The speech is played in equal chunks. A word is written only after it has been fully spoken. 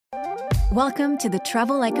Welcome to the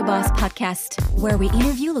Travel Like a Boss podcast, where we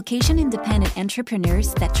interview location-independent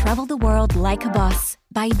entrepreneurs that travel the world like a boss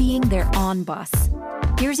by being their own boss.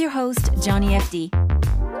 Here's your host, Johnny FD.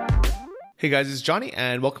 Hey guys, it's Johnny,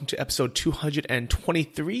 and welcome to episode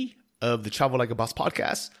 223 of the Travel Like a Boss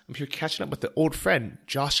podcast. I'm here catching up with the old friend,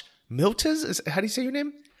 Josh Miltz. How do you say your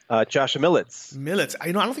name? Josh Miltz. Miltz.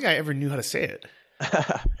 I don't think I ever knew how to say it.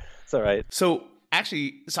 It's all right. So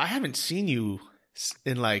I haven't seen you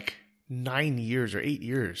in like 9 years or 8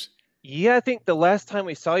 years. Yeah, I think the last time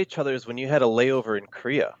we saw each other is when you had a layover in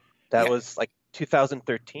Korea. That was like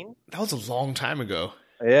 2013. That was a long time ago.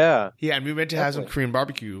 Yeah. Yeah, and we went to have some Korean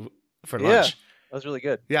barbecue for lunch. Yeah, that was really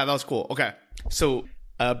good. Yeah, that was cool. Okay, so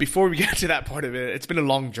before we get to that part of it, it's been a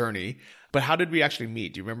long journey, but how did we actually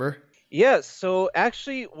meet? Do you remember? Yeah, so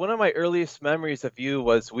actually one of my earliest memories of you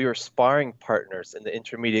was we were sparring partners in the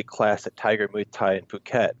intermediate class at Tiger Muay Thai in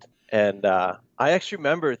Phuket. And I actually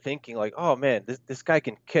remember thinking like, oh man, this guy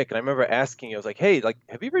can kick. And I remember asking you, I was like, hey, like,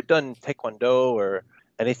 have you ever done Taekwondo or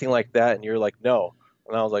anything like that? And you're like, no.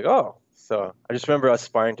 And I was like, oh. So I just remember us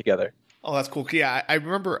sparring together. Oh, that's cool. Yeah, I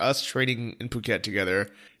remember us training in Phuket together.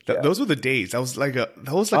 Those were the days. That was like a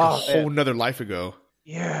whole nother life ago.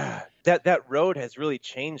 Yeah, that road has really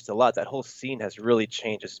changed a lot. That whole scene has really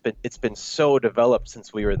changed. It's been so developed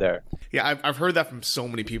since we were there. Yeah, I've heard that from so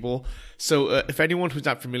many people. So if anyone who's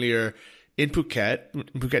not familiar, in Phuket,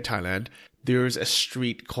 Thailand, there's a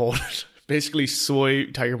street called basically Soy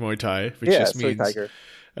Tiger Muay Thai, which just means Tiger.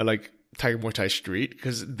 Like Tiger Muay Thai Street,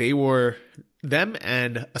 because them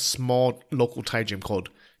and a small local Thai gym called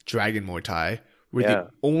Dragon Muay Thai were the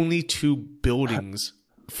only two buildings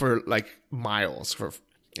for like miles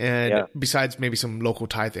besides maybe some local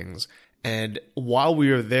Thai things. And while we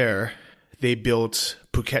were there, they built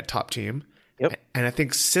Phuket Top Team. Yep. And I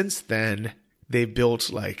think since then they've built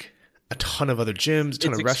like a ton of other gyms, a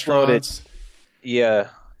ton of exploded. restaurants. Yeah.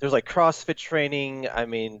 There's like CrossFit training. I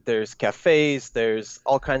mean, there's cafes, there's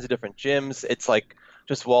all kinds of different gyms. It's like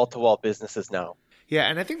just wall-to-wall businesses now. Yeah,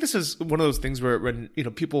 and I think this is one of those things where when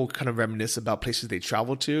people kind of reminisce about places they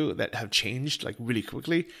travel to that have changed like really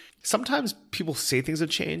quickly. Sometimes people say things have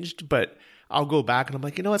changed, but I'll go back and I'm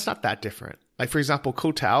like, it's not that different. Like for example,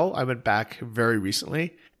 Koh Tao, I went back very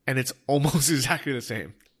recently, and it's almost exactly the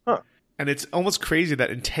same. Huh. And it's almost crazy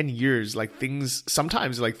that in 10 years, like things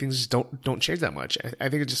just don't change that much. I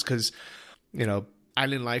think it's just because,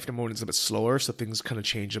 island life, number one, is a bit slower, so things kind of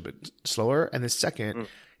change a bit slower. And then second,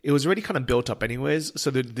 it was already kind of built up anyways,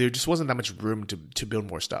 so there just wasn't that much room to build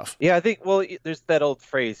more stuff. Yeah, I think, there's that old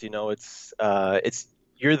phrase, it's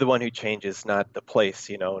you're the one who changes, not the place,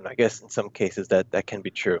 and I guess in some cases that can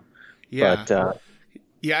be true. Yeah. But,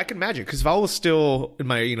 yeah, I can imagine, because if I was still in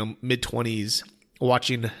my, mid-20s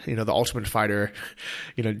watching, the Ultimate Fighter,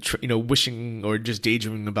 wishing or just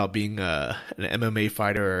daydreaming about being an MMA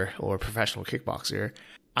fighter or a professional kickboxer,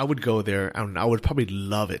 I would go there and I would probably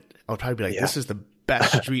love it. I would probably be like, this is the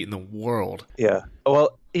best street in the world. Yeah.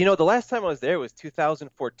 Well, the last time I was there was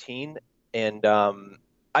 2014, and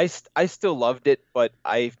I still loved it, but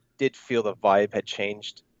I did feel the vibe had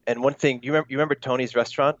changed. And one thing, you remember Tony's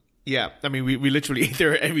restaurant? Yeah, I mean, we literally ate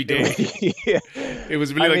there every day. Yeah. It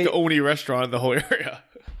was really the only restaurant in the whole area.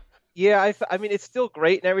 Yeah, I mean, it's still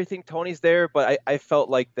great and everything. Tony's there, but I felt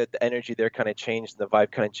like that the energy there kind of changed and the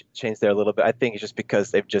vibe kind of changed there a little bit. I think it's just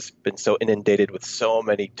because they've just been so inundated with so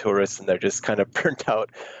many tourists and they're just kind of burnt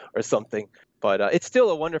out or something. But it's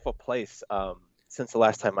still a wonderful place. Since the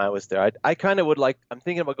last time I was there, I kind of I'm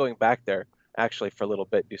thinking about going back there actually for a little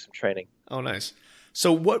bit, do some training. Oh, nice.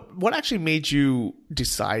 So what actually made you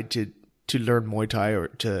decide to learn Muay Thai or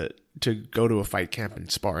to go to a fight camp and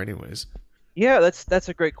spar anyways? Yeah, that's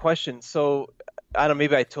a great question. So I don't know,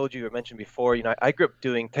 maybe I told you or mentioned before, I grew up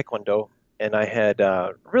doing Taekwondo, and I had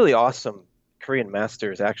really awesome Korean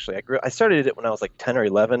masters actually. I started it when I was like 10 or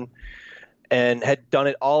 11 and had done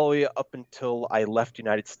it all the way up until I left the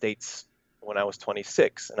United States when I was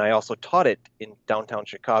 26. And I also taught it in downtown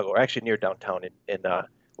Chicago, or actually near downtown in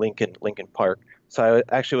Lincoln Park. So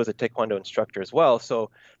I actually was a Taekwondo instructor as well. So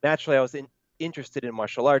naturally I was interested in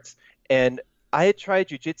martial arts, and I had tried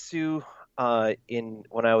jiu-jitsu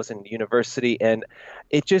when I was in university, and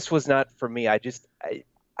it just was not for me. I just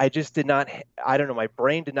did not, I don't know, my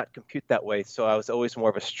brain did not compute that way. So I was always more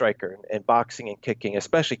of a striker, and boxing and kicking,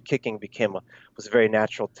 especially kicking, was very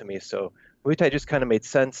natural to me. So Muay Thai just kind of made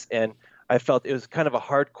sense, and I felt it was kind of a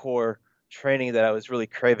hardcore training that I was really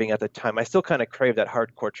craving at the time. I still kind of crave that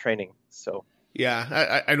hardcore training. So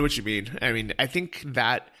yeah, I know what you mean. I mean, I think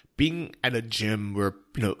that being at a gym where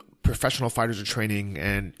professional fighters are training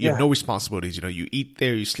and you have no responsibilities. You eat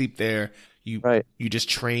there, you sleep there, You Right. you just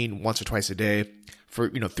train once or twice a day for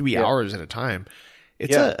 3 hours at a time.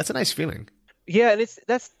 It's a nice feeling. Yeah, and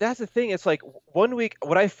that's the thing. It's like 1 week.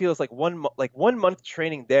 What I feel is like 1 month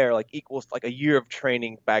training there like equals like a year of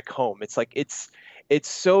training back home. It's like it's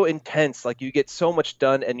so intense. Like you get so much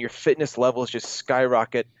done, and your fitness levels just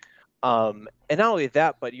skyrocket. And not only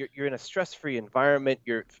that, but you're in a stress-free environment.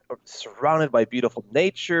 You're surrounded by beautiful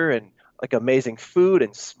nature and like amazing food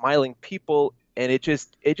and smiling people, and it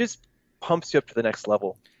just pumps you up to the next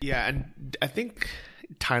level. Yeah, and I think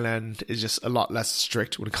Thailand is just a lot less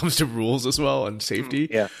strict when it comes to rules as well and safety.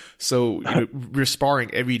 Yeah. So we're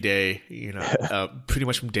sparring every day, pretty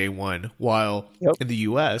much from day one. While in the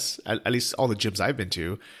US, at least all the gyms I've been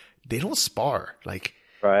to, they don't spar. Like,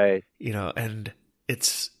 Right. And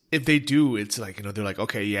if they do, it's like, they're like,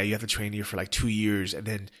 okay, yeah, you have to train here for like 2 years, and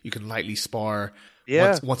then you can lightly spar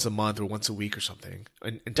once a month or once a week or something.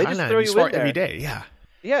 In Thailand, you spar every day. Yeah.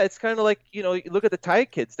 Yeah, it's kind of like, you look at the Thai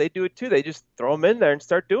kids, they do it too. They just throw them in there and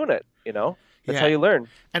start doing it, That's how you learn.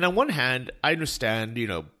 And on one hand, I understand,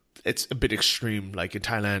 it's a bit extreme. Like in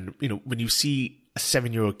Thailand, when you see a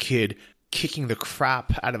 7-year-old kid kicking the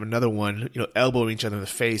crap out of another one, elbowing each other in the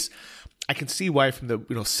face, I can see why from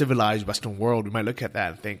the, civilized Western world, we might look at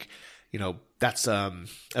that and think, that's a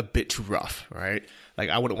bit too rough, right?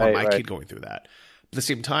 Like I wouldn't want my kid going through that. At the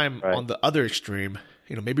same time, on the other extreme,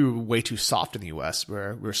 maybe we're way too soft in the US,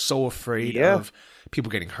 where we're so afraid of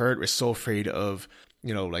people getting hurt. We're so afraid of,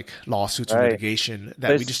 like lawsuits and litigation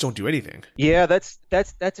that we just don't do anything. Yeah, that's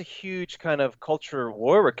a huge kind of culture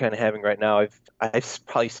war we're kind of having right now. I've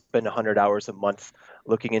probably spent 100 hours a month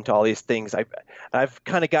looking into all these things. I've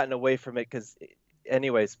kind of gotten away from it because,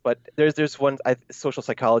 anyways. But there's one social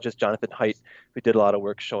psychologist, Jonathan Haidt, who did a lot of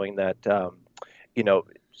work showing that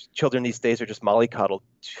children these days are just mollycoddled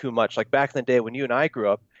too much. Like back in the day when you and I grew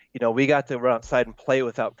up, we got to run outside and play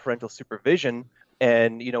without parental supervision.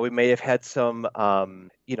 And, we may have had some,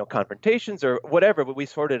 confrontations or whatever, but we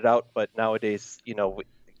sorted it out. But nowadays,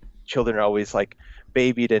 children are always like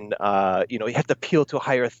babied and, you have to appeal to a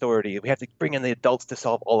higher authority. We have to bring in the adults to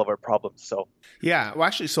solve all of our problems. So, yeah, well,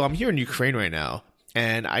 actually, so I'm here in Ukraine right now,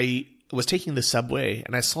 and I was taking the subway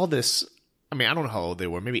and I saw this. I mean, I don't know how old they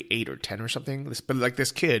were, maybe 8 or 10 or something. But like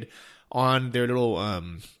this kid on their little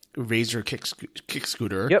Razor kick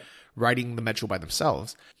scooter, riding the metro by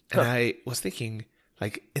themselves. And I was thinking,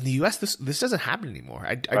 like in the US, this doesn't happen anymore.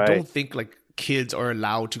 I don't think like kids are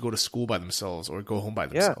allowed to go to school by themselves or go home by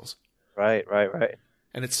themselves. Right.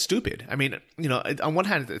 And it's stupid. I mean, on one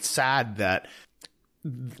hand, it's sad that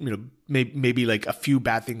maybe like a few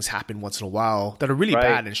bad things happen once in a while that are really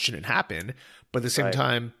bad and shouldn't happen. But at the same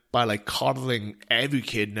time, by like coddling every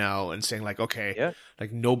kid now and saying like, okay,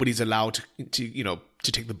 like nobody's allowed to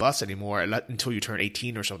take the bus anymore until you turn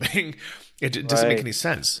 18 or something, it doesn't make any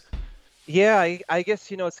sense. Yeah, I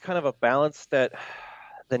guess it's kind of a balance that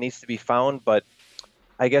needs to be found. But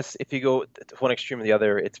I guess if you go to one extreme or the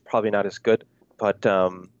other, it's probably not as good. But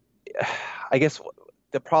I guess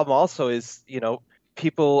the problem also is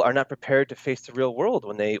people are not prepared to face the real world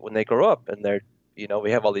when they grow up, and they're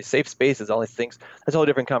we have all these safe spaces, all these things. That's a whole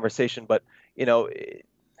different conversation. But,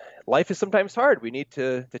 life is sometimes hard. We need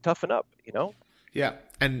to toughen up, Yeah.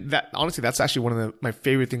 And that honestly, that's actually one of my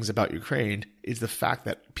favorite things about Ukraine is the fact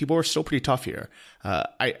that people are still pretty tough here.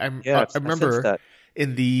 I remember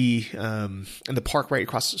in the park right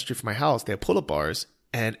across the street from my house, they have pull-up bars.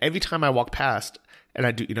 And every time I walk past and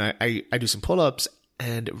I do, I do some pull-ups,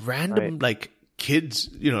 and random like kids,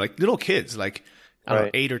 like little kids, like, I don't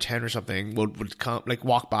know, 8 or 10 or something would come, like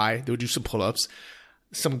walk by. They would do some pull-ups.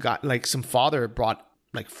 Some father brought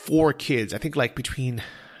like 4 kids. I think like between,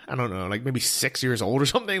 I don't know, like maybe 6 years old or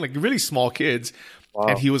something, like really small kids. Wow.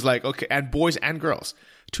 And he was like, okay, and boys and girls,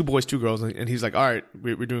 2 boys, 2 girls. And he's like, all right,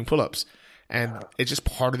 we're doing pull-ups. And it's just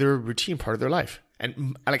part of their routine, part of their life.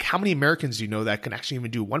 And like, how many Americans do you know that can actually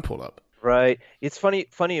even do 1 pull-up? Right. It's funny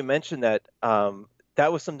you mentioned that.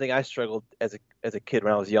 That was something I struggled as a kid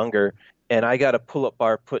when I was younger. And I got a pull-up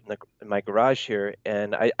bar put in my garage here,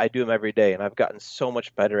 and I do them every day, and I've gotten so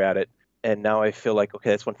much better at it. And now I feel like,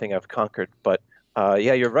 okay, that's one thing I've conquered. But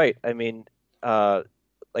yeah, you're right. I mean,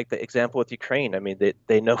 like the example with Ukraine, I mean,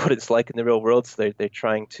 they know what it's like in the real world, so they're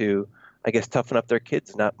trying to, I guess, toughen up their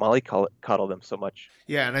kids, not mollycoddle them so much.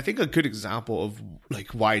 Yeah, and I think a good example of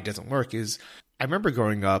like why it doesn't work is I remember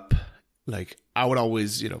growing up, like I would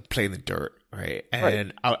always, play in the dirt, right?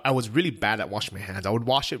 And I was really bad at washing my hands. I would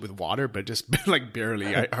wash it with water, but just like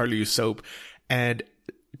barely. I hardly use soap. And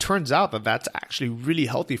it turns out that that's actually really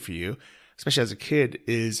healthy for you, especially as a kid,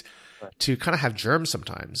 is to kind of have germs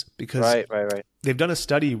sometimes. Because they've done a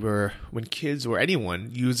study where when kids or anyone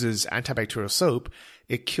uses antibacterial soap,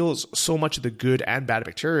 it kills so much of the good and bad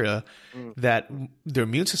bacteria that their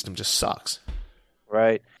immune system just sucks.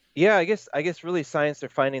 Right. Yeah, I guess really science, they're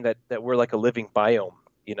finding that we're like a living biome.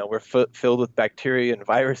 We're filled with bacteria and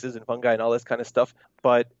viruses and fungi and all this kind of stuff.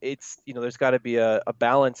 But it's, there's got to be a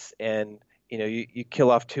balance, and, you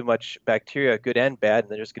kill off too much bacteria, good and bad,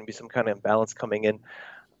 and there's going to be some kind of imbalance coming in.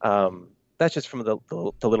 That's just from the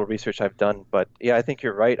little research I've done. But yeah, I think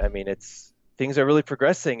you're right. I mean, things are really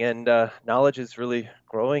progressing, and knowledge is really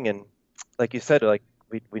growing. And like you said, like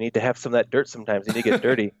we need to have some of that dirt sometimes. We need to get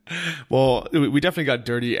dirty. Well, we definitely got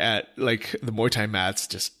dirty at like the Muay Thai mats,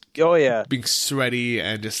 just being sweaty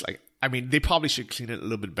and just like, I mean, they probably should clean it a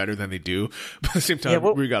little bit better than they do. But at the same time,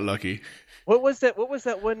 we got lucky. What was that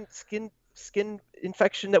one skin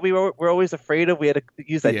infection that we were always afraid of? We had to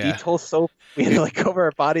use that Dettol soap. We had to like cover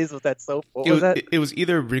our bodies with that soap. What was that? It was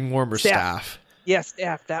either ringworm or staph. Yeah,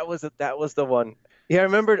 staph. That was the one. Yeah,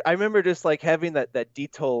 I remember just like having that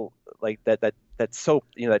Dettol, like that soap,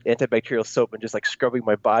 that antibacterial soap, and just like scrubbing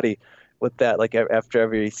my body with that, like after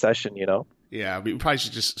every session, Yeah, we probably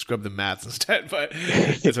should just scrub the mats instead, but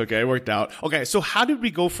it's okay. It worked out. Okay, so how did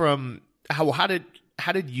we go from how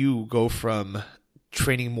did you go from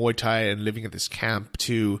training Muay Thai and living at this camp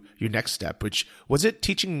to your next step, which was it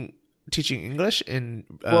teaching English in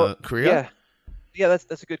Korea? Yeah,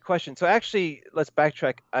 that's a good question. So actually, let's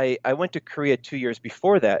backtrack. I went to Korea 2 years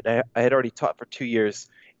before that. I had already taught for 2 years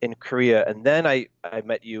in Korea, and then I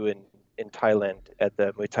met you in Thailand at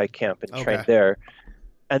the Muay Thai camp and trained there.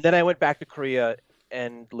 And then I went back to Korea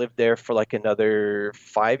and lived there for like another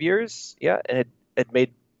 5 years. Yeah, and it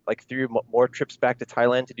made like 3 more trips back to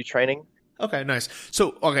Thailand to do training. Okay, nice.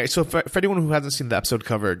 So for anyone who hasn't seen the episode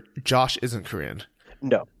covered, Josh isn't Korean.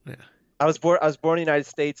 No. Yeah. I was born in the United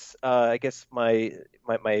States. I guess my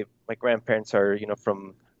grandparents are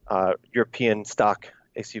from European stock,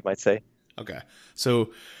 as you might say. Okay,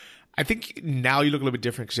 so I think now you look a little bit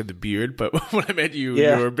different because you have the beard. But when I met you,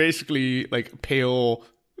 you were basically like pale,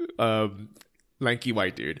 lanky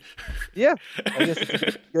white dude. Yeah, I guess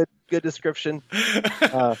it's a good description.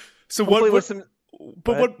 So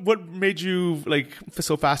what made you like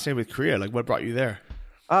so fascinated with Korea? Like, what brought you there?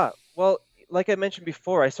 Well, like I mentioned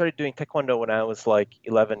before, I started doing Taekwondo when I was like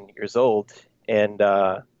 11 years old, and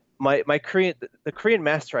the Korean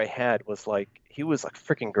master I had was like, he was like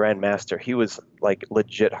freaking grandmaster. He was like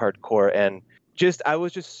legit hardcore, and I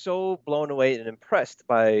was just so blown away and impressed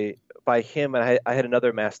by him. And I had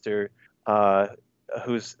another master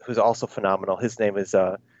who's also phenomenal. His name is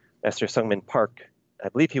Master Sungmin Park. I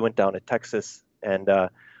believe he went down to Texas, and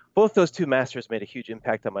both those two masters made a huge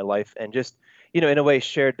impact on my life, and just in a way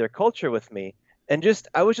shared their culture with me. And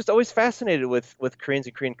I was just always fascinated with Koreans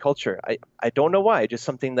and Korean culture. I don't know why, just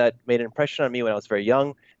something that made an impression on me when I was very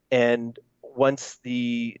young. And once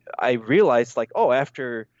I realized like,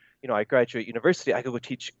 after I graduate university, I could go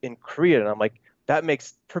teach in Korea, and I'm like, that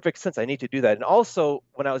makes perfect sense. I need to do that. And also,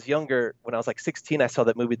 when I was younger, when I was like 16, I saw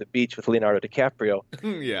that movie The Beach with Leonardo DiCaprio.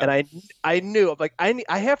 Yeah. And I knew, I'm like,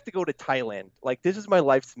 I have to go to Thailand. Like, this is my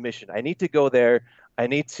life's mission. I need to go there. I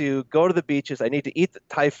need to go to the beaches. I need to eat the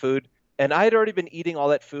Thai food. And I had already been eating all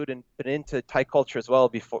that food and been into Thai culture as well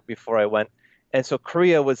before I went. And so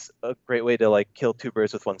Korea was a great way to like kill 2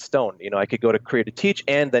 birds with 1 stone. I could go to Korea to teach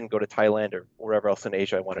and then go to Thailand or wherever else in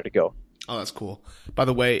Asia I wanted to go. Oh, that's cool. By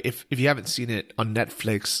the way, if you haven't seen it on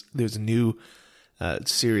Netflix, there's a new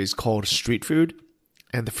series called Street Food.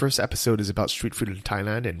 And the first episode is about street food in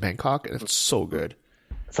Thailand and Bangkok. And it's so good.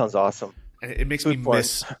 That sounds awesome. And it makes me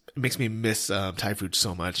miss Thai food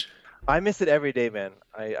so much. I miss it every day, man.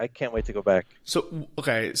 I can't wait to go back. So,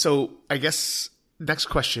 okay. So I guess next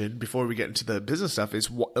question before we get into the business stuff is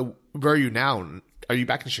where are you now? Are you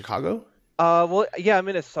back in Chicago? Well, yeah, I'm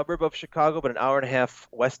in a suburb of Chicago, but an hour and a half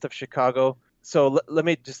west of Chicago. So let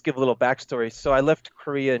me just give a little backstory. So I left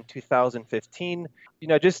Korea in 2015,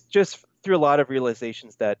 just through a lot of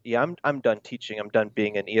realizations that, I'm done teaching. I'm done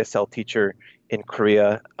being an ESL teacher in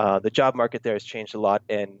Korea. The job market there has changed a lot,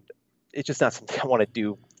 and it's just not something I want to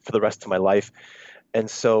do for the rest of my life. And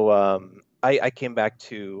so I came back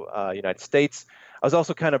to United States. I was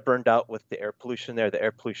also kind of burned out with the air pollution there. The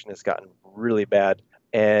air pollution has gotten really bad,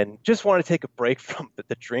 and just want to take a break from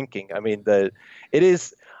the drinking. I mean, it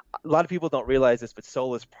is, a lot of people don't realize this, but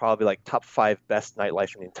Seoul is probably like top 5 best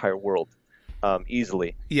nightlife in the entire world,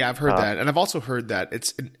 easily. Yeah, I've heard that, and I've also heard that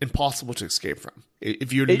it's impossible to escape from.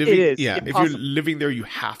 If you're living, if you're living there, you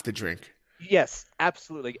have to drink. Yes,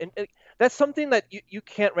 absolutely, and that's something that you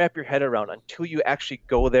can't wrap your head around until you actually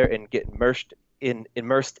go there and get immersed in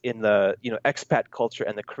the expat culture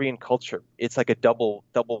and the Korean culture. It's like a double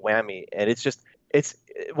whammy, and it's just It's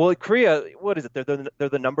well, Korea. What is it? They're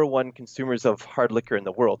the number one consumers of hard liquor in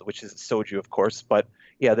the world, which is soju, of course. But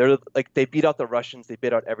yeah, they're like they beat out the Russians, they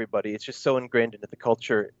beat out everybody. It's just so ingrained into the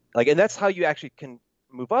culture. Like, and that's how you actually can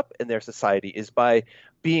move up in their society is by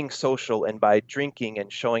being social and by drinking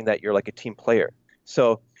and showing that you're like a team player.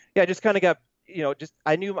 So yeah, I just kind of got just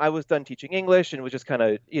I knew I was done teaching English and was just kind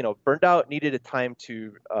of burned out, needed a time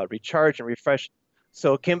to recharge and refresh.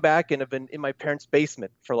 So came back and have been in my parents'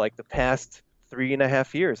 basement for like the past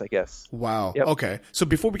 3.5 years, I guess. Wow. Yep. Okay. So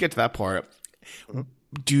before we get to that part, Mhm.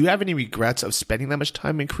 do you have any regrets of spending that much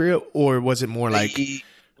time in Korea, or was it more like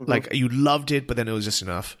like you loved it, but then it was just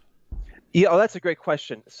enough? Yeah, oh, that's a great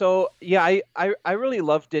question. So yeah, I really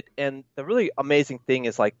loved it, and the really amazing thing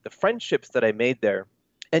is like the friendships that I made there,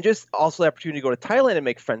 and just also the opportunity to go to Thailand and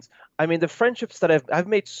make friends. I mean, the friendships that I've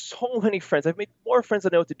made so many friends. I've made more friends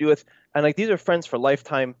than I know what to do with, and like these are friends for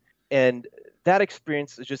lifetime, and that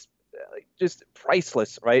experience is just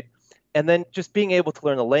priceless, right? And then just being able to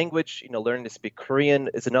learn the language, learning to speak Korean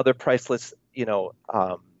is another priceless,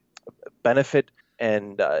 benefit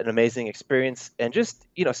and an amazing experience. And just,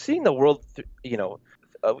 seeing the world,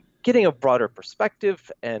 getting a broader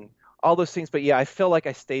perspective and all those things. But yeah, I feel like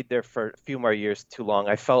I stayed there for a few more years too long.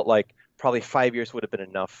 I felt like probably 5 years would have been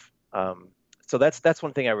enough. So that's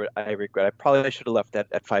one thing I regret. I probably should have left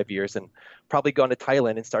at 5 years and probably gone to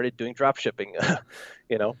Thailand and started doing drop shipping,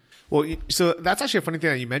 Well, so that's actually a funny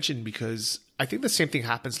thing that you mentioned, because I think the same thing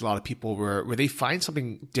happens to a lot of people where they find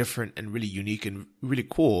something different and really unique and really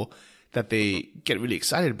cool that they get really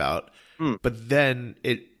excited about, but then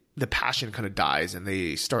the passion kind of dies and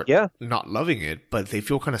they start not loving it, but they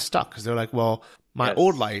feel kind of stuck because they're like, well, my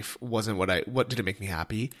old life wasn't what did it make me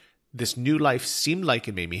happy? This new life seemed like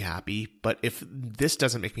it made me happy, but if this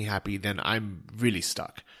doesn't make me happy, then I'm really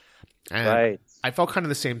stuck. And I felt kind of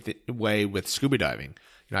the same way with scuba diving.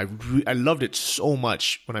 I loved it so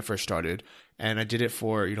much when I first started, and I did it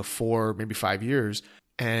for 4, maybe 5 years,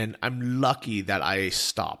 and I'm lucky that I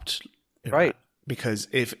stopped. Right. Because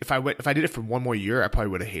if I did it for one more year, I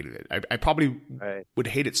probably would have hated it. I probably would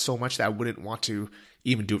hate it so much that I wouldn't want to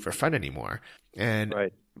even do it for fun anymore. And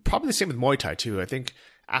probably the same with Muay Thai too. I think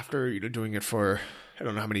after doing it for I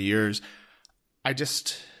don't know how many years, I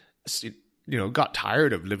just got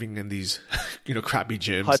tired of living in these crappy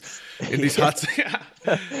gyms, huts. In these huts.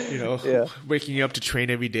 Waking up to train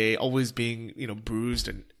every day, always being bruised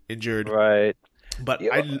and injured. Right. But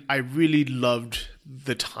I really loved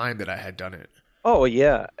the time that I had done it. Oh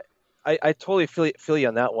yeah, I totally feel you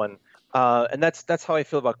on that one, and that's how I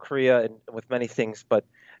feel about Korea and with many things. But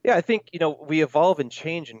yeah, I think we evolve and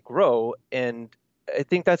change and grow, and I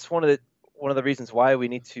think that's one of the reasons why we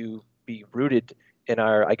need to be rooted in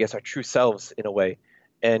our true selves in a way,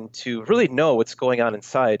 and to really know what's going on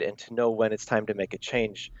inside, and to know when it's time to make a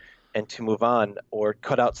change, and to move on or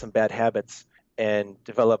cut out some bad habits and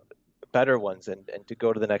develop better ones, and to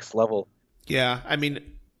go to the next level. Yeah, I mean,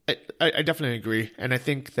 I definitely agree, and I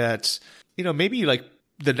think that maybe like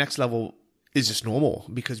the next level is just normal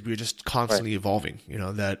because we're just constantly evolving.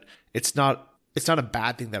 That it's not a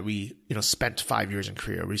bad thing that we spent 5 years in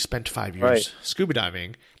Korea. We spent 5 years scuba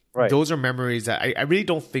diving. Right. Those are memories that I really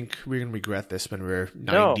don't think we're gonna regret this when we're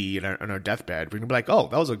 90 on our deathbed. We're gonna be like, oh,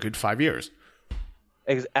 that was a good 5 years.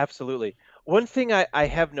 Absolutely. One thing I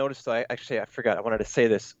have noticed, though, I forgot, I wanted to say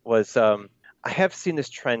this, was I have seen this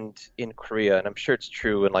trend in Korea, and I'm sure it's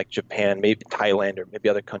true in like Japan, maybe Thailand, or maybe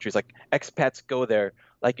other countries. Like expats go there,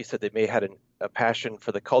 like you said, they may have had a passion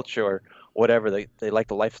for the culture or whatever, they like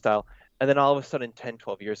the lifestyle, and then all of a sudden 10,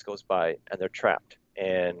 12 years goes by and they're trapped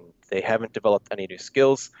and they haven't developed any new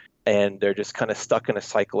skills, and they're just kind of stuck in a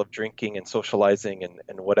cycle of drinking and socializing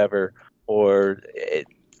and whatever,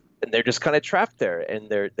 and they're just kind of trapped there, and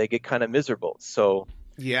they get kind of miserable. So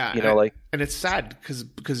yeah, and it's sad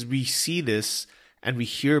because we see this and we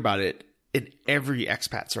hear about it in every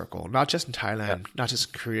expat circle, not just in Thailand, not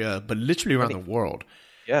just in Korea, but literally around the world.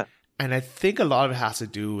 Yeah, and I think a lot of it has to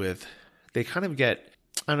do with they kind of get.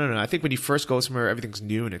 I don't know. I think when you first go somewhere, everything's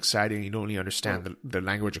new and exciting. You don't really understand the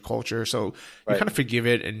language or culture, so you kind of forgive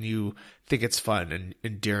it and you think it's fun and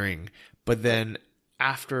endearing. But then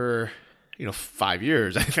after 5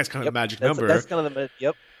 years, I think that's kind of the magic number. That's kind of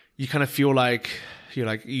the You kind of feel like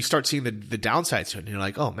you start seeing the downsides to it, and you're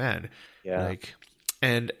like, oh man,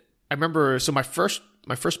 And I remember, so my first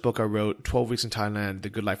book I wrote, 12 Weeks in Thailand, The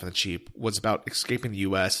Good Life on the Cheap, was about escaping the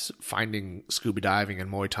U.S., finding scuba diving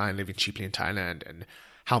and Muay Thai and living cheaply in Thailand and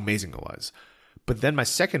how amazing it was. But then my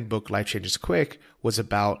second book, Life Changes Quick, was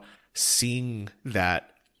about seeing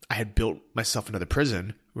that I had built myself another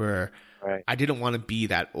prison where I didn't want to be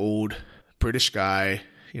that old British guy,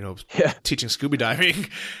 Yeah. teaching scuba diving,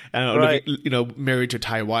 and Right. living, married to a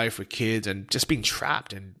Thai wife with kids, and just being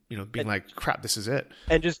trapped and being like, crap, this is it.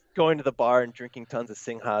 And just going to the bar and drinking tons of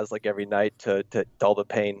Singhas like every night to dull the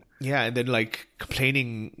pain. Yeah, and then like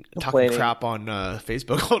talking Complaining. crap on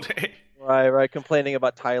Facebook all day. Right. Complaining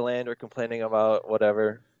about Thailand or complaining about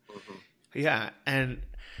whatever. Mhm. Yeah, and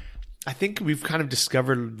I think we've kind of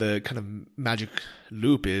discovered the kind of magic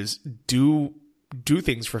loop is do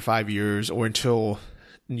things for 5 years or until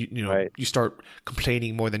Right. you start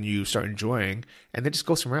complaining more than you start enjoying, and then just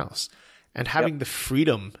go somewhere else. And having the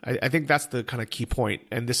freedom, I think that's the kind of key point.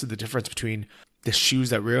 And this is the difference between the shoes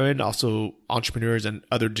that we're in, also entrepreneurs and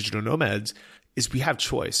other digital nomads, is we have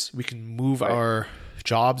choice. We can move our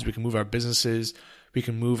jobs, we can move our businesses, we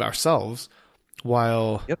can move ourselves,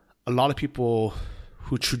 while a lot of people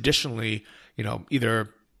who traditionally,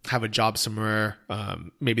 either have a job somewhere,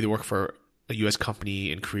 maybe they work for a U.S.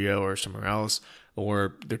 company in Korea or somewhere else,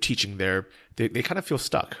 or they're teaching there, they kind of feel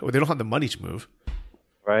stuck, or they don't have the money to move.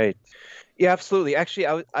 Right. Yeah, absolutely. Actually,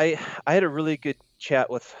 I had a really good chat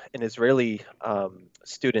with an Israeli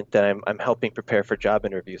student that I'm helping prepare for job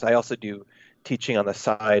interviews. I also do teaching on the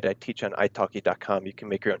side. I teach on italki.com. You can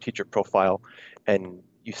make your own teacher profile, and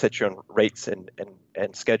you set your own rates and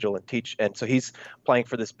schedule and teach. And so he's applying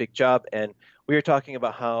for this big job, and we were talking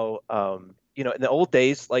about how in the old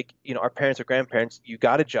days, like our parents or grandparents, you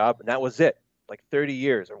got a job and that was it. Like 30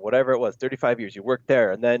 years or whatever it was, 35 years, you worked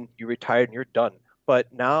there, and then you retired and you're done.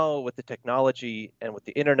 But now with the technology and with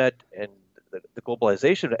the internet and the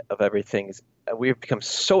globalization of everything, we've become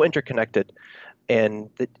so interconnected, and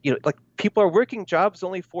that like people are working jobs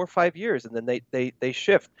only 4 or 5 years, and then they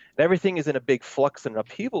shift. And everything is in a big flux and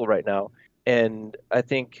upheaval right now. And I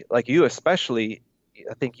think, like you especially,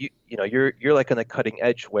 I think you're like on the cutting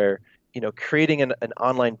edge where creating an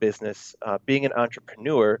online business, being an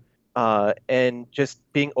entrepreneur. And just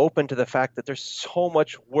being open to the fact that there's so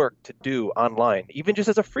much work to do online, even just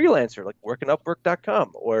as a freelancer, like working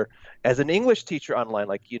Upwork.com, or as an English teacher online.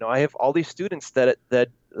 Like, I have all these students that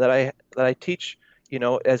I teach,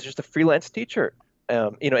 as just a freelance teacher,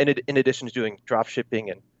 in addition to doing drop shipping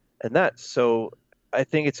and that. So I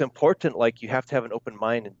think it's important, like you have to have an open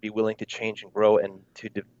mind and be willing to change and grow and to,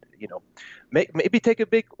 maybe take a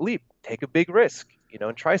big leap, take a big risk,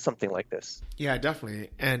 and try something like this. Yeah,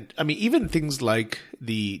 definitely. And I mean, even things like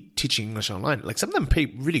the teaching English online, like some of them pay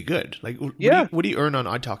really good. Like, what do you earn on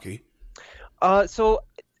italki? So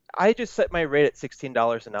I just set my rate at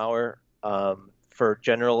 $16 an hour for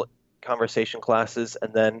general conversation classes,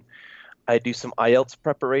 and then I do some IELTS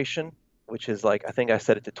preparation, which is like, I think I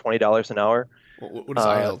set it to $20 an hour. What is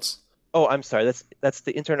IELTS? Oh, I'm sorry. That's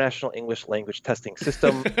the International English Language Testing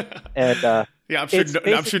System, and yeah,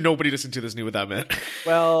 I'm sure nobody listened to this knew what that meant.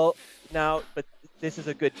 Well, now, but this is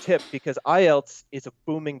a good tip because IELTS is a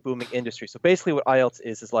booming industry. So basically, what IELTS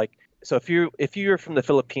is like, so if you're from the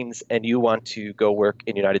Philippines and you want to go work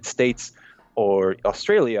in the United States or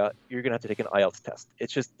Australia, you're gonna have to take an IELTS test.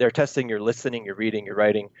 It's just they're testing your listening, your reading, your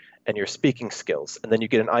writing, and your speaking skills, and then you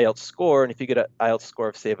get an IELTS score. And if you get an IELTS score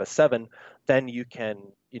of say of a 7, then you can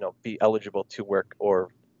be eligible to work or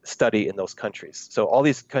study in those countries. So all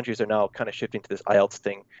these countries are now kind of shifting to this IELTS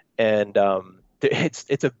thing, and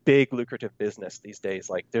it's a big lucrative business these days.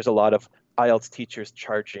 Like there's a lot of IELTS teachers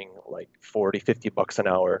charging like $40-$50 an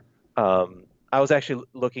hour. I was actually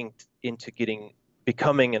looking into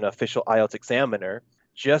becoming an official IELTS examiner,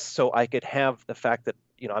 just so I could have the fact that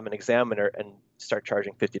I'm an examiner and start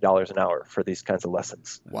charging $50 an hour for these kinds of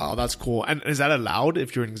lessons. Wow, that's cool. And is that allowed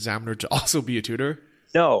if you're an examiner to also be a tutor?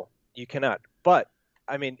 No, you cannot. But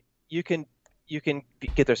I mean, you can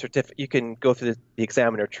get their certificate. You can go through the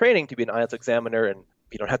examiner training to be an IELTS examiner, and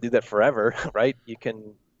you don't have to do that forever, right? You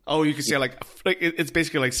can. Oh, you can say like it's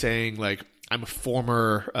basically like saying like I'm a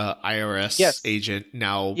former IRS agent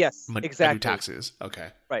now. Yes, exactly. I do taxes. Okay.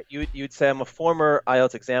 Right. You'd say I'm a former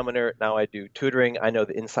IELTS examiner. Now I do tutoring. I know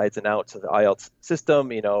the insides and outs of the IELTS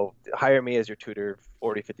system. Hire me as your tutor,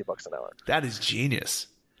 $40-$50 an hour. That is genius.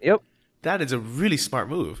 Yep. That is a really smart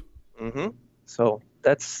move. Mm-hmm. So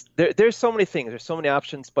there's so many things. There's so many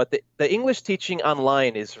options, but the English teaching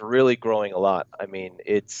online is really growing a lot. I mean,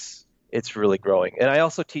 it's really growing. And I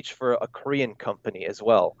also teach for a Korean company as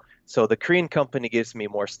well. So the Korean company gives me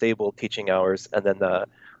more stable teaching hours, and then the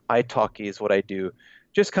italki is what I do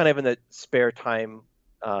just kind of in the spare time,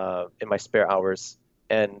 in my spare hours.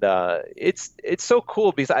 And it's so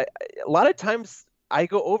cool because a lot of times I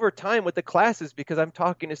go over time with the classes because I'm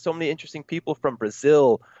talking to so many interesting people from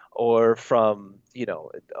Brazil or from,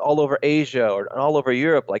 all over Asia or all over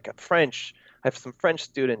Europe, like French. I have some French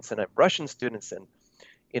students and I have Russian students, and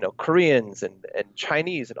Koreans and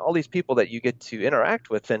Chinese and all these people that you get to interact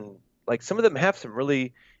with, and like some of them have some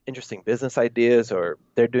really interesting business ideas, or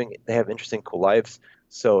they have interesting cool lives.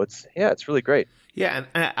 So it's really great. Yeah,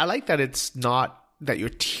 and I like that it's not that you're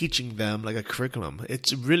teaching them like a curriculum.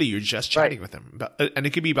 It's really you're just chatting with them, and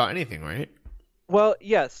it could be about anything, right? Well,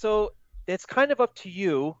 yeah. So it's kind of up to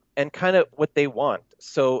you and kind of what they want.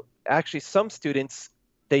 So actually, some students,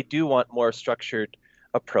 they do want more structured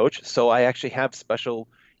approach. So I actually have special,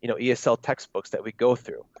 ESL textbooks that we go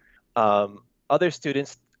through. Other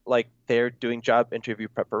students, like they're doing job interview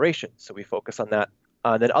preparation, so we focus on that.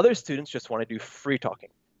 Then other students just want to do free talking,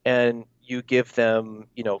 and you give them,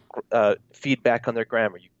 feedback on their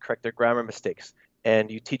grammar. You correct their grammar mistakes, and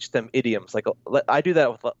you teach them idioms. Like I do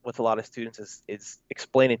that with a lot of students is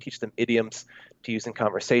explain and teach them idioms to use in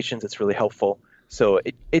conversations. It's really helpful. So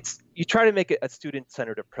it's you try to make it a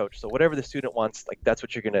student-centered approach. So whatever the student wants, like that's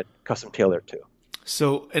what you're going to custom tailor to.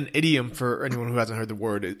 So an idiom, for anyone who hasn't heard the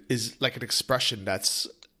word, is like an expression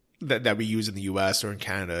that we use in the U.S. or in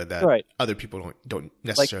Canada that other people don't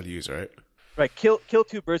necessarily use, right? Right. Kill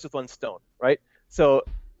two birds with one stone, right? So,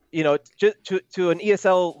 to an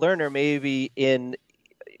ESL learner, maybe in,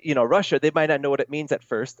 Russia, they might not know what it means at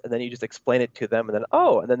first, and then you just explain it to them, and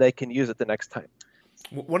then they can use it the next time.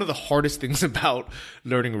 One of the hardest things about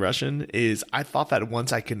learning Russian is I thought that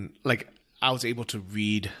once I was able to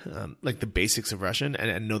read the basics of Russian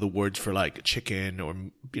and know the words for like chicken or,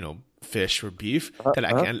 fish or beef, that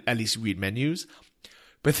I can at least read menus.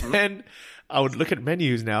 But then I would look at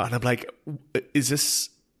menus now and I'm like, is this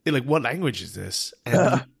like, what language is this?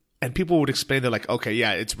 And people would explain, they're like, okay,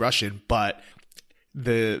 yeah, it's Russian, but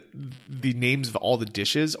the names of all the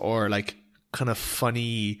dishes are like kind of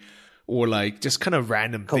funny or like just kind of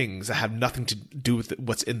random things that have nothing to do with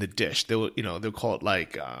what's in the dish. They'll call it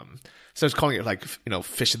like, so it's calling it like,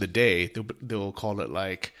 fish of the day. They'll call it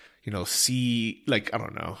like, sea, like, I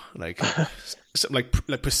don't know, like,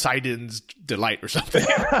 like Poseidon's delight or something.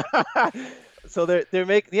 So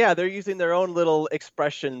they're using their own little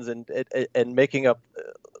expressions and making up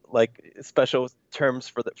like special terms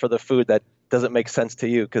for the food that doesn't make sense to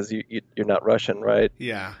you because you're not Russian, right?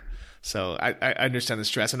 Yeah. So I understand the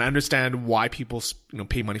stress, and I understand why people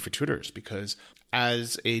pay money for tutors, because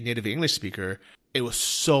as a native English speaker, it was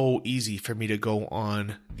so easy for me to go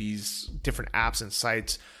on these different apps and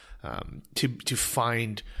sites to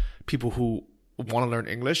find people who want to learn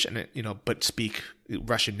English and but speak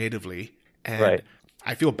Russian natively. And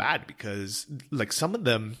I feel bad because like some of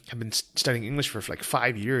them have been studying English for like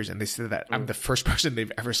 5 years, and they said that I'm the first person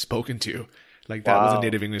they've ever spoken to like that was a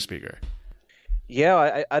native English speaker.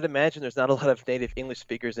 Yeah, I'd imagine there's not a lot of native English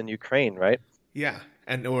speakers in Ukraine, right? Yeah,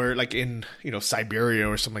 or like in Siberia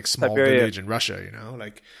or some like small village in Russia.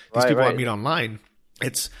 Like these people I meet online.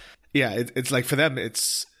 It's like for them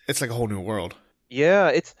it's like a whole new world.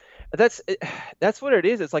 Yeah, that's what it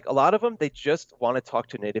is. It's like a lot of them, they just want to talk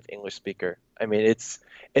to a native English speaker. I mean, it's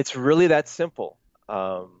really that simple.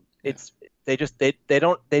 They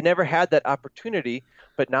never had that opportunity,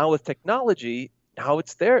 but now with technology, now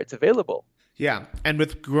it's there, it's available. Yeah, and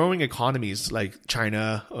with growing economies like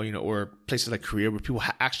China, or places like Korea, where people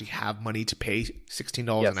actually have money to pay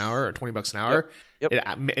 $16 an hour or $20 an hour,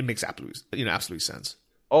 it makes absolute sense.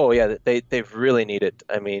 Oh yeah, they really need it.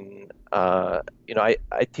 I mean, I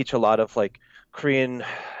teach a lot of like Korean,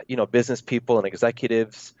 business people and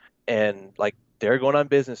executives, and like they're going on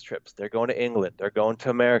business trips, they're going to England, they're going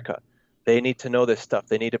to America. They need to know this stuff.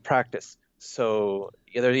 They need to practice. So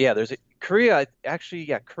there's Korea.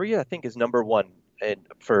 Actually, Korea I think is number one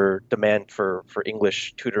for demand for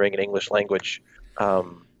English tutoring and English language.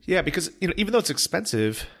 Yeah, because even though it's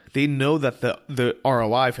expensive, they know that the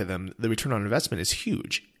ROI for them, the return on investment, is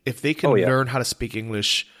huge. If they can learn how to speak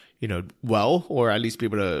English, well, or at least be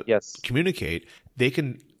able to communicate, they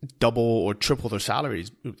can double or triple their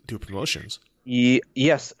salaries through promotions.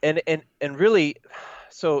 Yes, and really.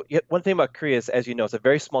 So one thing about Korea is, as you know, it's a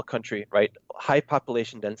very small country, right? High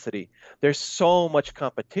population density. There's so much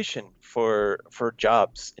competition for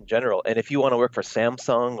jobs in general. And if you want to work for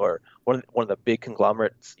Samsung or one of the big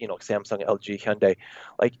conglomerates, Samsung, LG, Hyundai,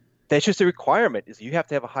 like that's just a requirement is you have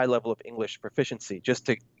to have a high level of English proficiency just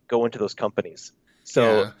to go into those companies.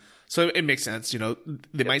 So it makes sense.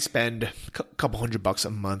 They might spend a couple $100 a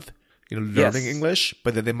month, learning English,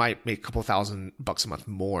 but then they might make a couple $1,000 a month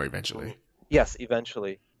more eventually. Yes,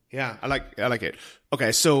 eventually. Yeah, I like it.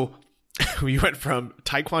 Okay, so we went from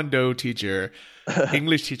Taekwondo teacher,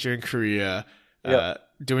 English teacher in Korea,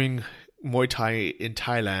 doing Muay Thai in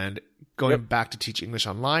Thailand, going back to teach English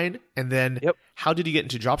online, and then how did you get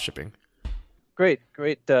into dropshipping? Great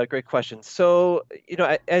question. So,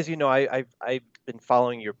 as you know, I been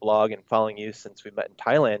following your blog and following you since we met in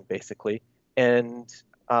Thailand, basically. And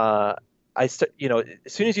as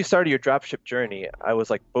soon as you started your dropship journey, I was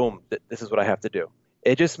like, boom, this is what I have to do.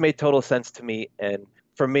 It just made total sense to me. And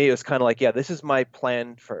for me, it was kind of like, yeah, this is my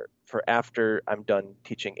plan for after I'm done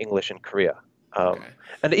teaching English in Korea.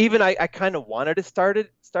 And even I kind of wanted to start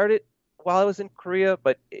it while I was in Korea,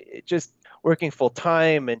 but it just working full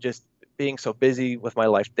time and just being so busy with my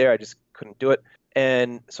life there, I just couldn't do it.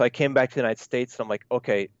 And so I came back to the United States and I'm like,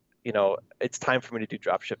 okay, it's time for me to do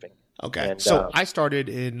drop shipping. Okay. And, so I started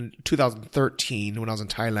in 2013 when I was in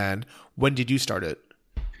Thailand. When did you start it?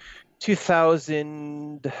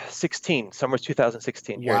 2016, summer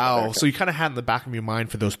 2016. Here Wow. So you kind of had in the back of your mind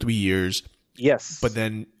for those 3 years. Yes. But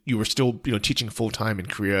then you were still, teaching full time in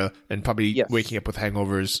Korea and probably waking up with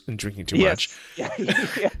hangovers and drinking too much. Yeah.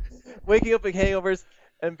 Waking up with hangovers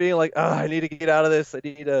and being like, I need to get out of this. I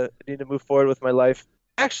need to move forward with my life.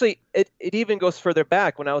 Actually, it even goes further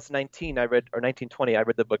back. When I was 19, 1920, I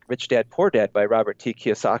read the book Rich Dad, Poor Dad by Robert T.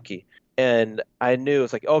 Kiyosaki. And I knew it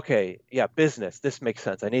was like, okay, yeah, business. This makes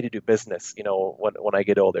sense. I need to do business, when I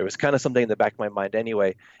get older. It was kind of something in the back of my mind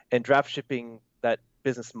anyway. And drop shipping, that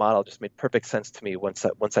business model just made perfect sense to me once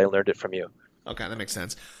I learned it from you. Okay, that makes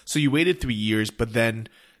sense. So you waited 3 years, but then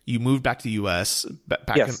you moved back to the U.S.,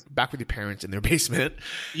 back with your parents in their basement.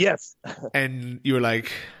 Yes. And you were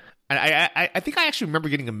like, I think I actually remember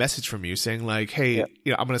getting a message from you saying like, hey, I'm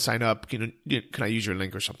going to sign up. Can I use your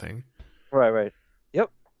link or something? Right.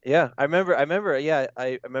 Yep. Yeah, I remember. Yeah,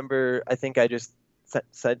 I remember. I think I just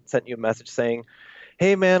sent you a message saying,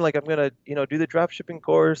 "Hey, man, like I'm gonna, do the drop shipping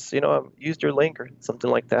course. I used your link or something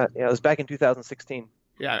like that." Yeah, it was back in 2016.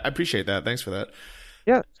 Yeah, I appreciate that. Thanks for that.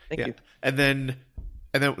 Yeah, thank you. And then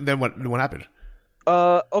what happened?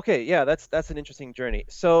 Okay, yeah, that's an interesting journey.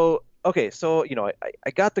 So I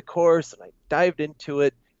got the course and I dived into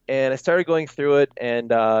it and I started going through it and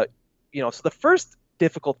so the first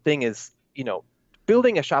difficult thing is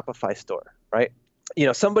building a Shopify store, right?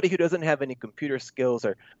 Somebody who doesn't have any computer skills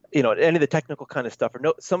or, any of the technical kind of stuff,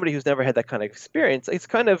 or somebody who's never had that kind of experience, it's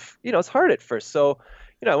kind of, it's hard at first. So,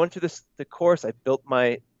 I went through the course, I built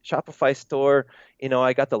my Shopify store,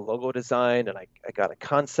 I got the logo design and I got a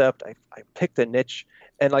concept, I picked a niche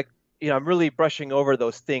and I'm really brushing over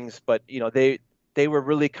those things, but, they were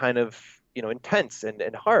really kind of, intense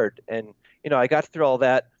and hard. And, I got through all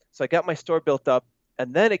that. So I got my store built up.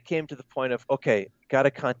 And then it came to the point of, okay, got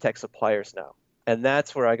to contact suppliers now. And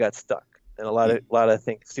that's where I got stuck. And a lot of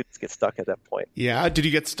students get stuck at that point. Yeah. Did you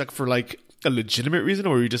get stuck for like a legitimate reason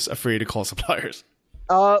or were you just afraid to call suppliers?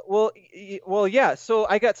 Well, yeah. So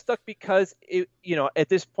I got stuck because, at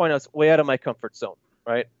this point I was way out of my comfort zone,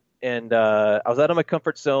 right? And I was out of my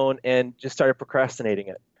comfort zone and just started procrastinating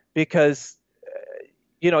it because,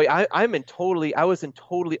 I was in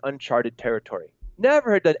totally uncharted territory.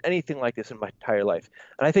 Never had done anything like this in my entire life.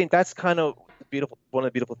 And I think that's kind of one of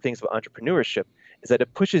the beautiful things about entrepreneurship is that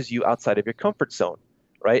it pushes you outside of your comfort zone,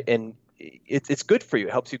 right? And it's good for you.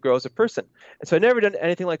 It helps you grow as a person. And so I never done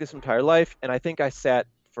anything like this in my entire life. And I think I sat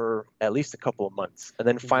for at least a couple of months. And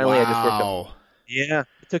then finally I just worked out. Yeah.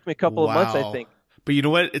 It took me a couple of months, I think. But you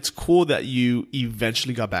know what? It's cool that you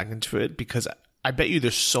eventually got back into it because I bet you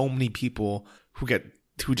there's so many people who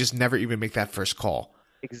just never even make that first call.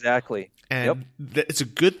 Exactly. And it's a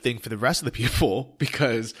good thing for the rest of the people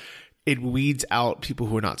because it weeds out people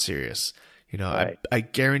who are not serious. Right. I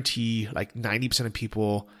guarantee like 90% of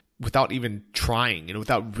people without even trying,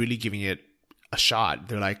 without really giving it a shot,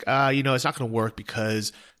 they're like, it's not going to work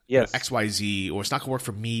because XYZ, or it's not going to work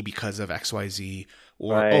for me because of XYZ,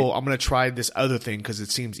 or, I'm going to try this other thing because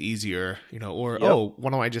it seems easier, or,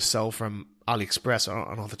 why don't I just sell from AliExpress?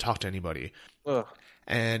 I don't have to talk to anybody. Ugh.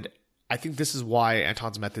 And I think this is why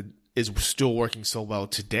Anton's method is still working so well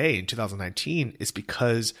today in 2019 is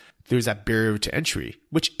because there's that barrier to entry,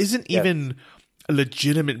 which isn't even a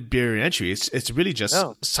legitimate barrier to entry. It's really just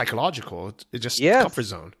psychological. It's just comfort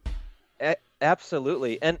zone.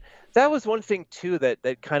 Absolutely. And that was one thing too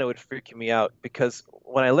that kind of would freak me out because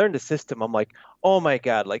when I learned the system, I'm like, oh my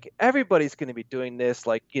God, like everybody's going to be doing this.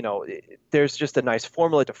 Like, there's just a nice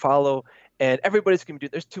formula to follow and everybody's going to do,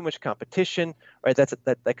 there's too much competition, right? That's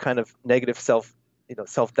that kind of negative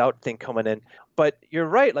self-doubt thing coming in. But you're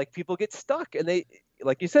right. Like people get stuck and they,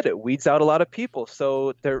 like you said, it weeds out a lot of people.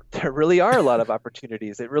 So there really are a lot of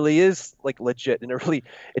opportunities. It really is like legit. And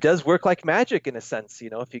it does work like magic in a sense,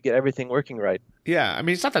 if you get everything working right. Yeah. I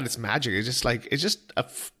mean, it's not that it's magic. It's just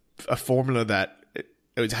a formula that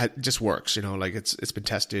it just works, like it's been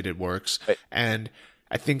tested. It works. Right. And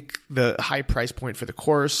I think the high price point for the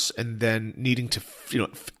course and then needing to,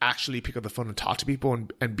 actually pick up the phone and talk to people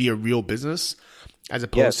and be a real business as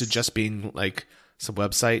opposed to just being like some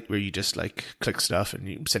website where you just like click stuff and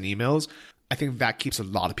you send emails, I think that keeps a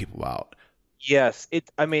lot of people out. Yes,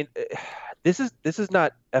 I mean, this is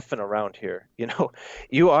not effing around here.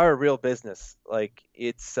 You are a real business. Like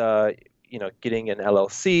it's getting an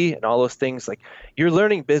LLC and all those things. Like you're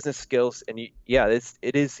learning business skills, and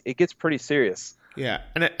it gets pretty serious. Yeah,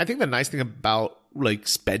 and I think the nice thing about like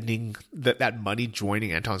spending that money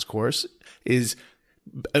joining Anton's course is,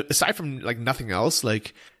 aside from like nothing else,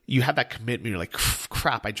 like you have that commitment. You're like,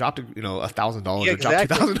 crap, I dropped $1,000 or dropped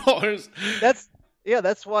 $2,000.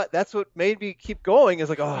 That's what made me keep going. Is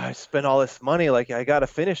like, oh, I spent all this money. Like I got to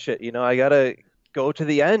finish it. I got to go to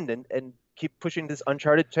the end and keep pushing this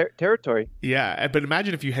uncharted territory. Yeah, but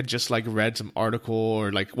imagine if you had just like read some article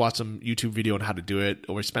or like watched some YouTube video on how to do it,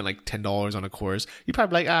 or spent like $10 on a course. You'd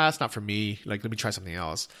probably be like, it's not for me. Like, let me try something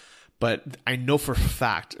else. But I know for a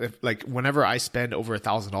fact, like whenever I spend over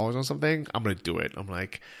 $1,000 on something, I'm gonna do it. I'm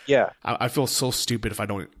like, I feel so stupid if I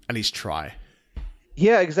don't at least try.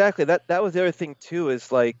 Yeah, exactly. That was the other thing too.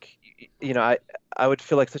 Is like, I would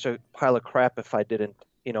feel like such a pile of crap if I didn't,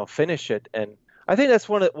 finish it. And I think that's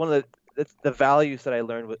one of the values that I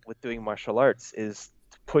learned with doing martial arts is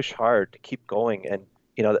to push hard, to keep going. And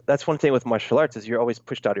that's one thing with martial arts is you're always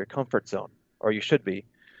pushed out of your comfort zone, or you should be.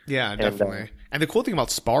 Yeah, definitely. And the cool thing about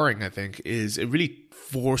sparring, I think, is it really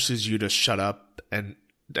forces you to shut up and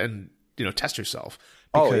test yourself,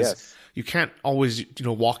 because you can't always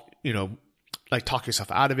walk like talk yourself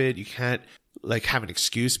out of it. You can't like have an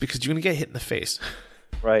excuse because you're gonna get hit in the face.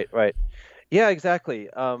 Right. Yeah, exactly.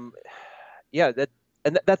 That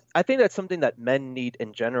I think that's something that men need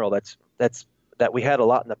in general. That we had a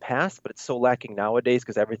lot in the past, but it's so lacking nowadays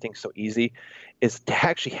because everything's so easy. Is to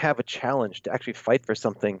actually have a challenge, to actually fight for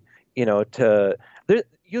something.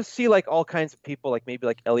 You'll see like all kinds of people, like maybe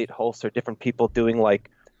like Elliot Hulse or different people doing like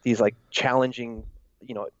these like challenging,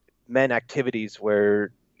 men activities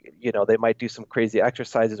where they might do some crazy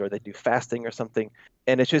exercises or they do fasting or something.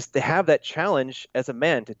 And it's just to have that challenge as a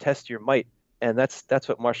man to test your might. And that's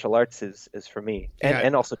what martial arts is for me,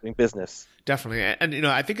 and also doing business. Definitely. And,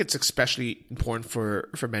 I think it's especially important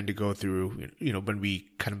for men to go through, when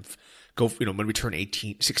we kind of go, when we turn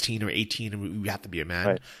 16 or 18 and we have to be a man.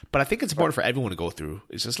 Right. But I think it's important for everyone to go through.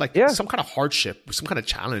 It's just like some kind of hardship, some kind of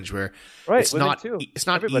challenge where it's not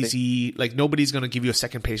Everybody. Easy. Like nobody's going to give you a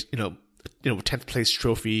second place, 10th place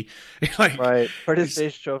trophy. Like,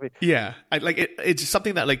 participation trophy. Yeah. It's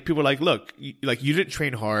something that like people are like, look, you didn't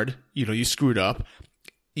train hard, you screwed up.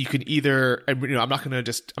 You can either, I'm not going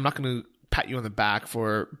to pat you on the back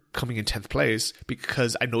for coming in 10th place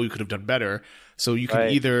because I know you could have done better. So you can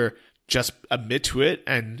either just admit to it,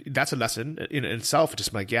 and that's a lesson in itself.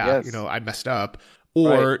 Just like, I messed up.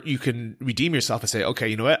 Or you can redeem yourself and say, okay,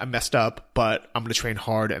 you know what? I messed up, but I'm going to train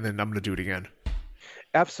hard and then I'm going to do it again.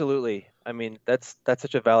 Absolutely. I mean, that's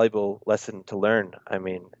such a valuable lesson to learn. I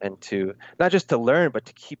mean, and to not just to learn, but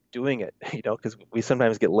to keep doing it, because we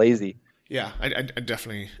sometimes get lazy. Yeah, I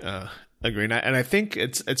definitely agree. And I think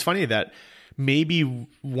it's funny that maybe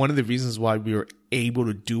one of the reasons why we were able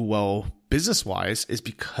to do well business-wise is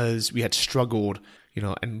because we had struggled,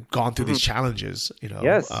 and gone through these challenges,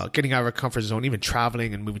 getting out of our comfort zone, even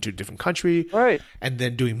traveling and moving to a different country. Right. And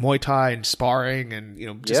then doing Muay Thai and sparring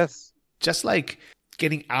and, just like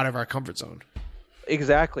getting out of our comfort zone.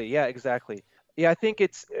 Exactly. Yeah, exactly. Yeah, I think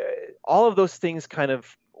it's all of those things kind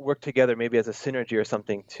of work together maybe as a synergy or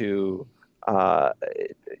something to, kind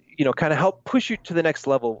of help push you to the next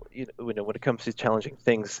level, when it comes to challenging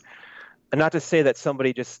things. And not to say that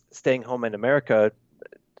somebody just staying home in America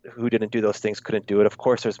who didn't do those things couldn't do it. Of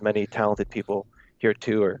course, there's many talented people here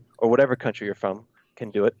too, or whatever country you're from can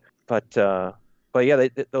do it. But yeah,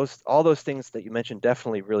 all those things that you mentioned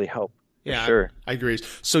definitely really help. Yeah, sure. I agree.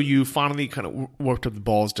 So you finally kind of worked up the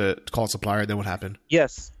balls to call a supplier. Then what happened?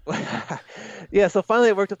 Yes. Yeah, so finally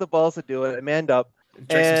I worked up the balls to do it. I manned up.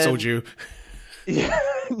 Drank some soju. Yeah,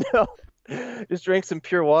 no. Just drank some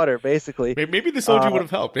pure water, basically. Maybe the soju would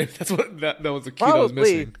have helped. Maybe that's what that was the key that was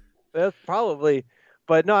missing. Probably.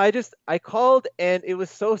 But no, I called and it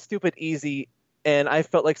was so stupid easy, and I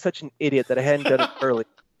felt like such an idiot that I hadn't done it early.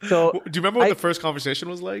 So do you remember what the first conversation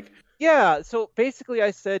was like? Yeah. So basically I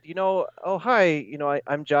said, oh, hi,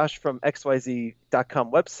 I'm Josh from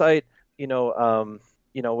XYZ.com website.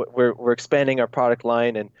 We're expanding our product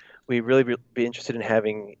line and we really be interested in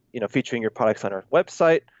having, featuring your products on our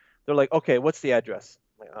website. They're like, okay, what's the address?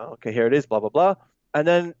 I'm like, oh, okay, here it is, blah, blah, blah. And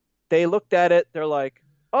then they looked at it. They're like,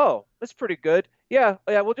 oh, that's pretty good. Yeah,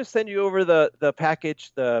 we'll just send you over the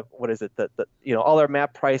package, what is it, all our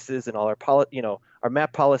map prices and all our our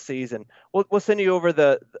map policies, and we'll send you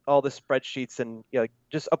over all the spreadsheets and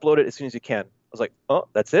just upload it as soon as you can. I was like, oh,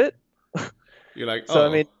 that's it? You're like, So oh,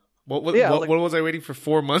 I mean, what was I waiting for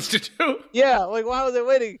 4 months to do? yeah, like why was I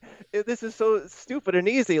waiting? This is so stupid and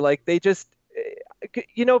easy. Like they just,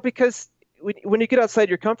 because when you get outside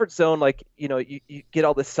your comfort zone, like you get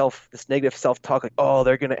all this negative self-talk, like, oh,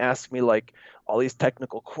 they're gonna ask me like all these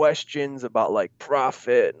technical questions about like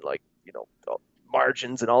profit and like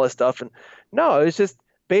margins and all this stuff. And no, it's just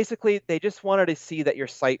basically they just wanted to see that your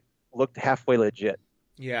site looked halfway legit.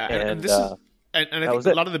 Yeah, and this is. And I think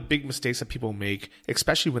a lot of the big mistakes that people make,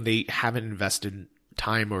 especially when they haven't invested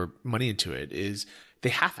time or money into it, is they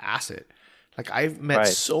half-ass it. Like I've met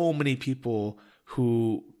so many people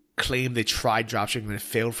who claim they tried dropshipping and it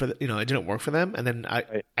failed it didn't work for them. And then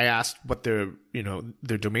I asked what their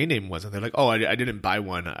domain name was, and they're like, oh, I didn't buy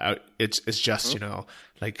one. It's just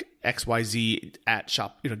like XYZ at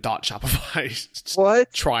shop dot Shopify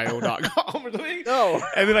what trial.com or something. No.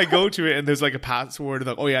 And then I go to it and there's like a password,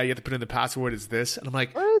 like, oh yeah, you have to put in the password, it's this. And I'm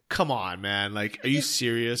like, what? Come on, man, like, are you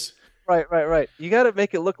serious? Right. You got to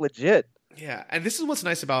make it look legit. Yeah, and this is what's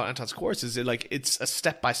nice about Anton's course is it's a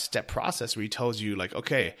step-by-step process where he tells you like,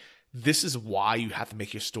 okay, this is why you have to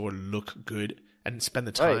make your store look good and spend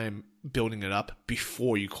the time building it up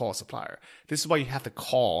before you call a supplier. This is why you have to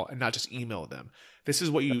call and not just email them. This is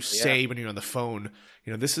what you say when you're on the phone.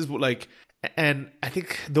 This is what and I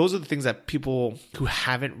think those are the things that people who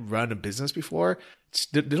haven't run a business before,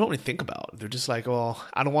 they don't really think about. They're just like, well,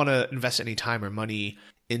 I don't want to invest any time or money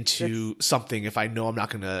into something if I know they're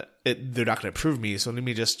not going to approve me. So let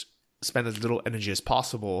me just spend as little energy as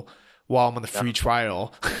possible while I'm on the free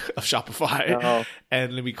trial of Shopify,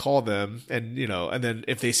 and let me call them, and and then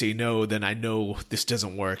if they say no, then I know this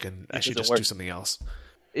doesn't work, and I should just do something else.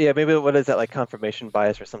 Yeah, maybe what is that, like confirmation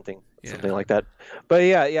bias or something like that. But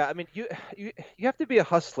yeah. I mean, you have to be a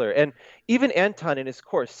hustler, and even Anton in his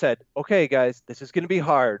course said, "Okay, guys, this is going to be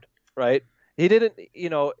hard, right?" He didn't,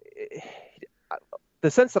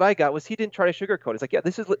 the sense that I got was he didn't try to sugarcoat it. It's like, yeah,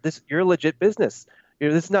 this you're a legit business.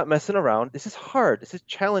 This is not messing around. This is hard. This is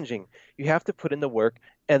challenging. You have to put in the work.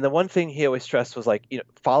 And the one thing he always stressed was like,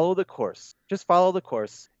 follow the course. Just follow the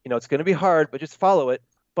course. It's going to be hard, but just follow it.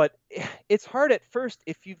 But it's hard at first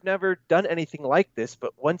if you've never done anything like this.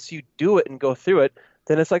 But once you do it and go through it,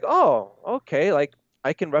 then it's like, oh, okay, like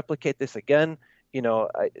I can replicate this again.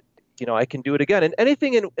 I can do it again. And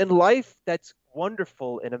anything in life that's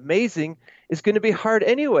wonderful and amazing is going to be hard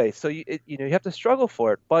anyway. So you have to struggle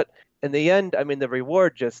for it. But in the end, I mean, the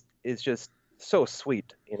reward is just so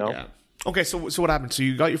sweet. Yeah. Okay. So what happened? So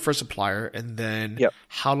you got your first supplier, and then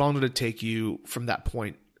how long did it take you from that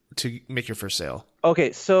point to make your first sale?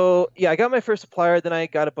 Okay. So I got my first supplier. Then I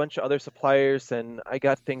got a bunch of other suppliers, and I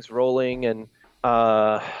got things rolling. And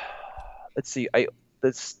let's see,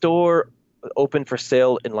 the store opened for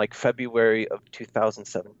sale in like February of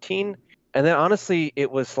 2017. And then honestly, it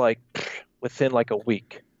was like within like a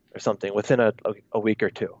week or something, within a week or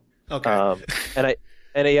two. Okay.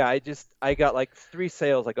 I got like 3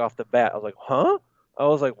 sales like off the bat. I was like, huh? I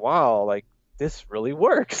was like, wow, like this really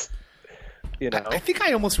works. I think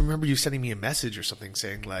I almost remember you sending me a message or something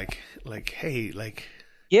saying like, hey, like.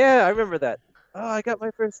 Yeah, I remember that. Oh, I got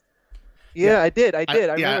my first. Yeah, I did. I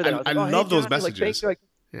remember that. I love those messages. Like,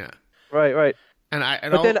 yeah. Right. And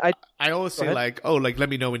I always say like, oh, like let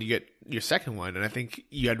me know when you get your second one. And I think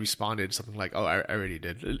you had responded something like, oh, I already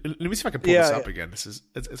did. Let me see if I can pull this up again.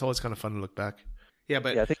 It's always kind of fun to look back. Yeah,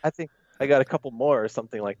 but I think I got a couple more or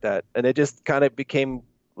something like that, and it just kind of became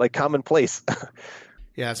like commonplace.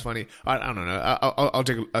 Yeah, it's funny. I don't know. I'll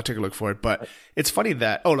take a look for it. But it's funny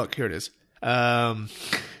that look, here it is.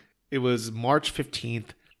 It was March 15th,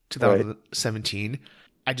 2017. Right.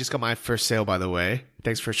 I just got my first sale, by the way.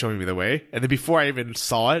 Thanks for showing me the way. And then before I even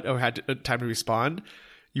saw it or had time to respond,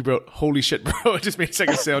 you wrote, holy shit, bro. I just made a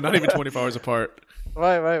second sale, not even 24 hours apart.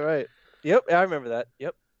 Right. Yep, I remember that.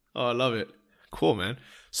 Yep. Oh, I love it. Cool, man.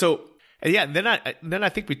 So, and then I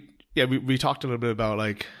think we talked a little bit about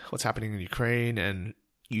like what's happening in Ukraine and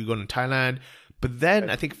you going to Thailand. But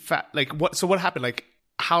then I think what happened? Like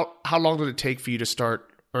how long did it take for you to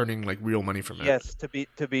start earning like real money from it? Yes,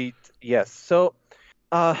 yes. So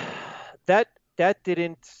that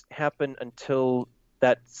didn't happen until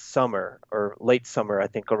that summer or late summer, I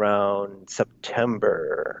think around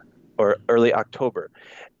September or early October.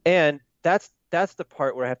 And that's the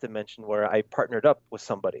part where I have to mention where I partnered up with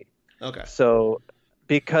somebody. Okay. So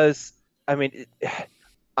because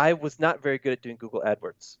I was not very good at doing Google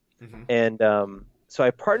AdWords. Mm-hmm. And so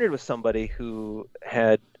I partnered with somebody who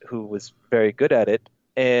was very good at it,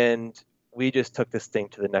 and we just took this thing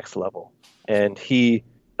to the next level. And he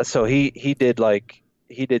did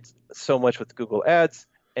so much with Google Ads,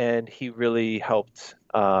 and he really helped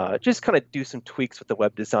just kind of do some tweaks with the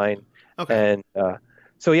web design. Okay. And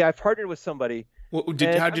so yeah, I partnered with somebody. Well,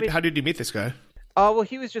 how did you meet this guy? Well,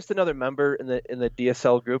 he was just another member in the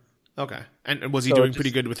DSL group. Okay. And was he doing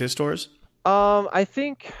pretty good with his stores? I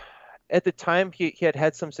think at the time he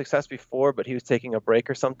had some success before, but he was taking a break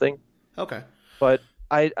or something. Okay. But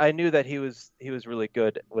I knew that he was really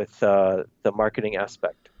good with the marketing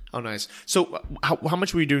aspect. Oh, nice. So how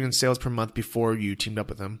much were you doing in sales per month before you teamed up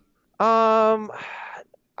with him?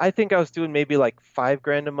 I think I was doing maybe like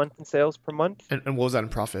 $5,000 a month in sales per month. And what was that in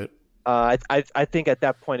profit? I think at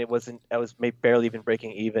that point I was barely even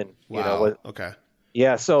breaking even. Wow. Okay.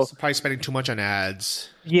 Yeah. So probably spending too much on ads.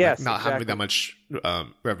 Yes. Like not exactly. having that much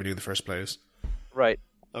revenue in the first place. Right.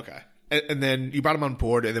 Okay. And then you brought him on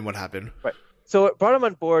board, and then what happened? Right. So I brought him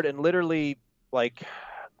on board, and literally like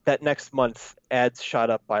that next month, ads shot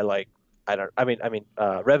up by like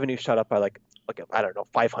revenue shot up by like I don't know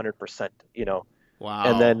 500%. Wow.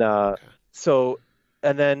 And then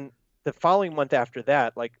and then the following month after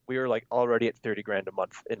that, like we were like already at $30,000 a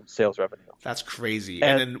month in sales revenue. That's crazy.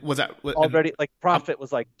 And then was that already like profit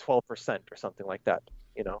was like 12% or something like that?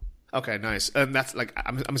 Okay, nice. And that's like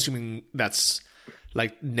I'm assuming that's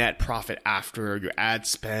like net profit after your ad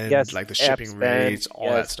spend, yes, like the shipping rates, all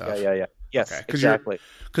that stuff. Yeah. Yes, okay. Exactly.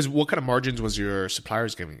 Because what kind of margins was your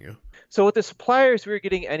suppliers giving you? So with the suppliers, we were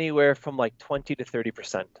getting anywhere from like 20 to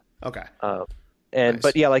 30%. Okay. Nice.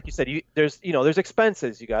 But yeah, like you said, there's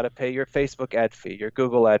expenses. You got to pay your Facebook ad fee, your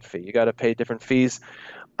Google ad fee. You got to pay different fees,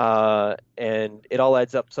 and it all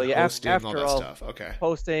adds up. So yeah, after all stuff. Okay.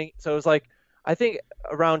 Posting, so it was like I think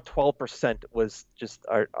around 12% was just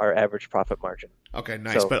our average profit margin. Okay,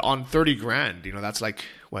 nice. So, but on $30,000, that's like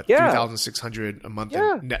what 3,600 a month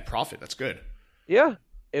in net profit. That's good. Yeah,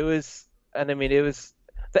 it was, and I mean it was,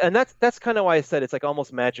 and that's kind of why I said it's like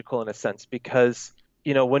almost magical in a sense because.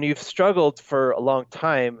 When you've struggled for a long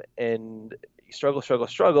time and you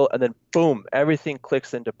struggle, and then boom, everything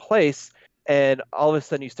clicks into place, and all of a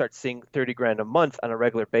sudden you start seeing $30,000 a month on a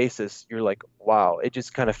regular basis, you're like, wow, it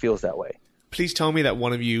just kind of feels that way. Please tell me that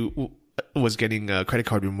one of you was getting a credit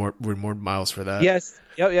card reward miles for that. Yes.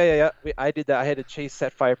 Yep. Yeah. I did that. I had a Chase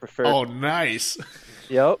Sapphire Preferred. Oh, nice.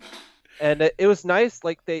 Yep. And it was nice.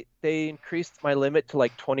 Like they increased my limit to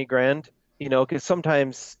like $20,000. Because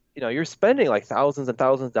sometimes. You're spending like thousands and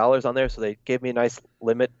thousands of dollars on there, so they gave me a nice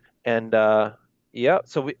limit, and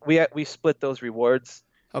so we split those rewards.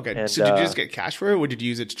 Okay, and, so did you just get cash for it, or did you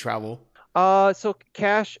use it to travel? So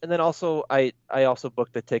cash, and then also I also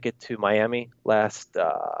booked a ticket to Miami last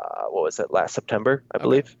September, I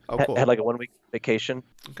believe. Oh, cool. Had like a 1-week vacation.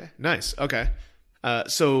 Okay, nice. Okay,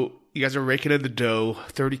 so you guys are raking in the dough,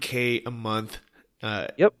 $30,000 a month.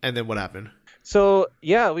 Yep. And then what happened? So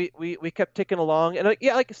yeah, we kept ticking along, and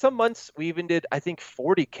like some months we even did I think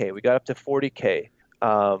 $40,000. We got up to $40,000,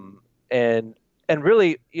 and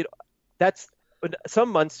really that's some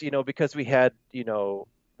months because we had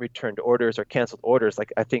returned orders or canceled orders.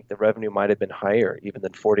 Like I think the revenue might have been higher even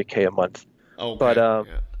than $40,000 a month. Oh,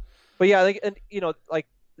 okay. But yeah, like and like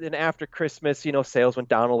then after Christmas, sales went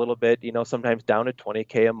down a little bit. Sometimes down to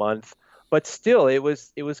 $20,000 a month, but still it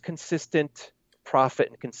was consistent. Profit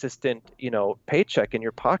and consistent, paycheck in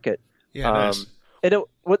your pocket. Yeah, nice. And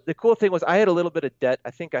what the cool thing was, I had a little bit of debt. I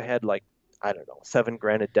think I had like I don't know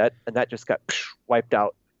 $7,000 of debt, and that just got wiped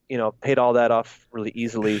out. Paid all that off really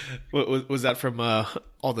easily. Was that from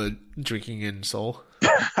all the drinking in Seoul?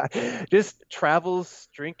 Just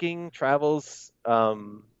drinking travels.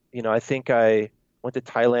 I think I went to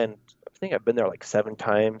Thailand. I think I've been there like 7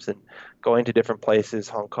 times and going to different places,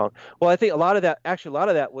 Hong Kong. Well, I think a lot of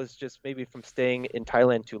that was just maybe from staying in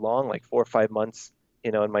Thailand too long, like 4 or 5 months,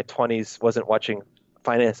 in my 20s, wasn't watching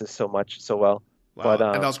finances so well. Wow. But,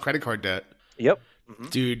 and that was credit card debt. Yep. Mm-hmm.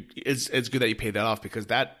 Dude, it's good that you paid that off because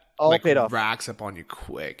that all paid off. Racks up on you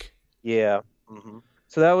quick. Yeah. Mm-hmm.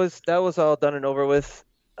 So that was all done and over with.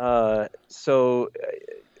 So,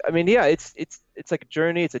 I mean, yeah, it's like a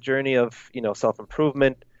journey. It's a journey of,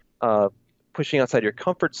 self-improvement, pushing outside your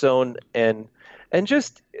comfort zone, and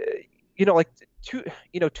just like two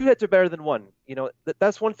heads are better than one.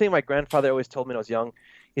 That's one thing my grandfather always told me when I was young.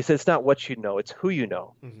 He said it's not what you know, it's who you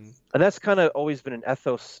know. Mm-hmm. And that's kind of always been an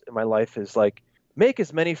ethos in my life, is like make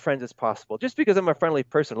as many friends as possible. Just because I'm a friendly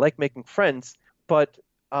person, I like making friends, but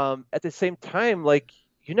at the same time, like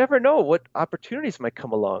you never know what opportunities might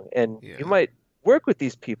come along, and you might work with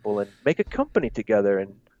these people and make a company together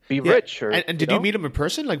and be rich. And did you meet him in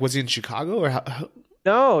person? Like, was he in Chicago or how?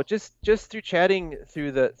 No, just through chatting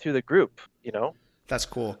through the group. That's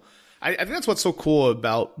cool. I think that's what's so cool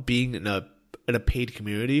about being in a paid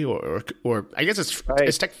community, or I guess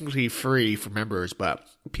it's technically free for members, but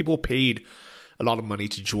people paid a lot of money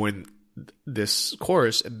to join this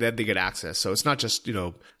course, and then they get access. So it's not just,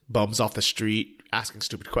 bums off the street asking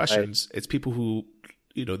stupid questions. Right. It's people who,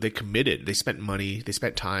 they committed, they spent money, they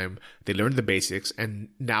spent time, they learned the basics. And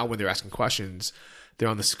now when they're asking questions, they're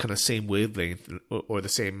on this kind of same wavelength or the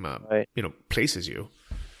same, place as you.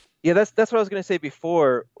 Yeah, that's what I was going to say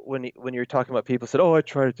before when you were talking about people said, "Oh, I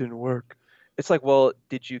tried, it didn't work." It's like, well,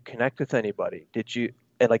 did you connect with anybody? Did you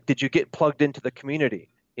get plugged into the community?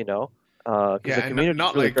 The community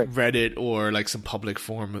not really like great. Reddit or like some public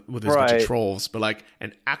forum with a bunch of trolls, but like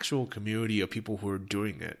an actual community of people who are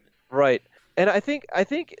doing it. Right, and I think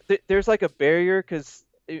there's like a barrier because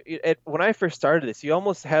when I first started this, you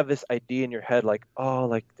almost have this idea in your head, like, oh,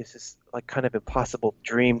 like this is like kind of impossible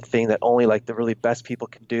dream thing that only like the really best people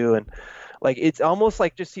can do, and like it's almost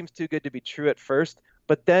like just seems too good to be true at first.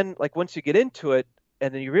 But then, like once you get into it,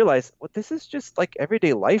 and then you realize, well, this is just like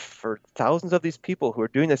everyday life for thousands of these people who are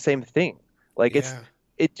doing the same thing. Like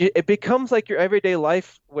it becomes like your everyday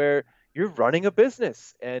life where you're running a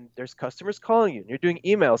business and there's customers calling you and you're doing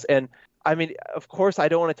emails. And I mean, of course, I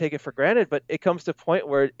don't want to take it for granted, but it comes to a point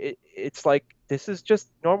where it's like, this is just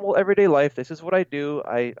normal everyday life. This is what I do.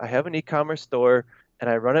 I have an e-commerce store and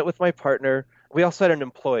I run it with my partner. We also had an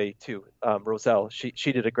employee too, Roselle. She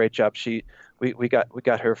did a great job. We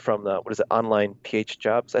got her from the, what is it, Online PH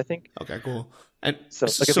Jobs, I think. Okay, cool. And so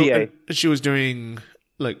like a VA. And she was doing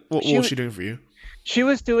like, what was she doing for you? She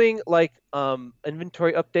was doing like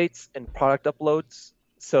inventory updates and product uploads.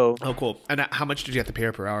 So. Oh, cool. And how much did you have to pay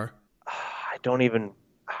her per hour? I don't even.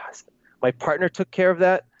 My partner took care of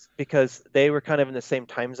that because they were kind of in the same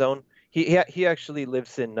time zone. He actually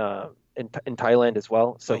lives in Thailand as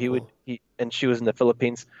well, so and she was in the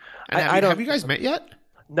Philippines. And have you guys met yet?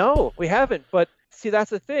 No, we haven't. But see, that's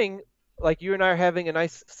the thing. Like you and I are having a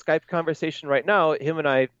nice Skype conversation right now. Him and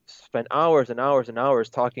I spent hours and hours and hours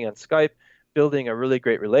talking on Skype, building a really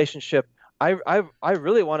great relationship. I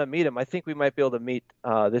really want to meet him. I think we might be able to meet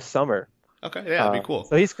this summer. Okay, yeah, that'd be cool.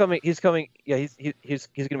 So he's coming. Yeah, he's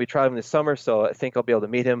going to be traveling this summer, so I think I'll be able to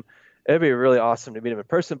meet him. It'd be really awesome to meet him in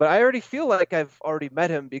person. But I already feel like I've already met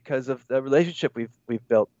him because of the relationship we've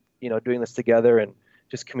built. doing this together and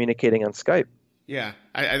just communicating on Skype. Yeah,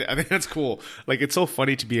 I think that's cool. Like it's so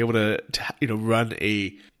funny to be able to run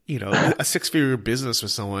a a 6-figure business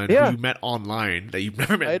with someone who you met online that you've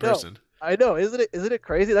never met in person. I know, isn't it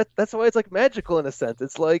crazy? That's why it's like magical in a sense.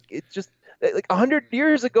 It's like it's just. Like 100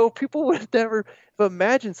 years ago, people would never have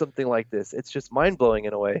imagined something like this. It's just mind-blowing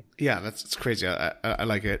in a way. Yeah, it's crazy. I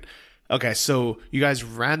like it. Okay, so you guys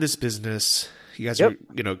ran this business. You guys were,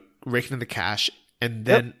 raking in the cash, and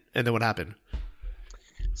then what happened?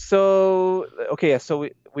 So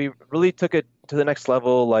we really took it to the next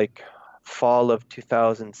level, like fall of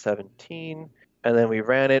 2017, and then we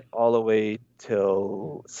ran it all the way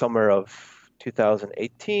till summer of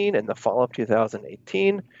 2018 and the fall of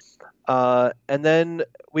 2018. And then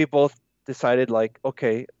we both decided, like,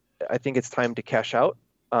 okay, I think it's time to cash out.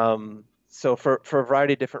 So for a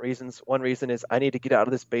variety of different reasons. One reason is I need to get out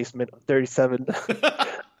of this basement. I'm 37.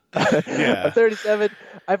 Yeah. I'm 37.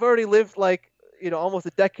 I've already lived like, almost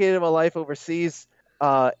a decade of my life overseas.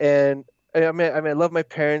 And I mean, I love my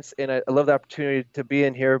parents and I love the opportunity to be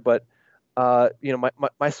in here, but my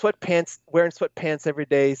sweatpants, wearing sweatpants every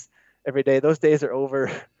day, those days are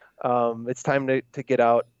over. It's time to get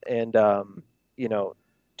out and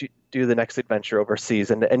do the next adventure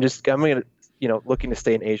overseas and just I'm gonna looking to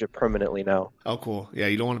stay in Asia permanently now. Oh, cool. Yeah,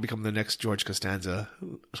 you don't want to become the next George Costanza.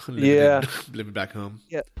 Living back home.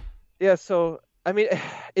 Yeah. So I mean,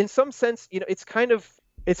 in some sense, it's kind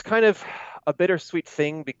of a bittersweet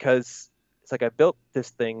thing because it's like I built this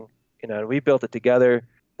thing, and we built it together,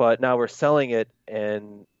 but now we're selling it,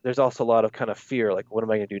 and there's also a lot of kind of fear, like what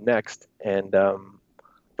am I going to do next, and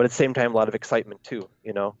but at the same time, a lot of excitement too,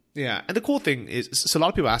 Yeah, and the cool thing is, so a lot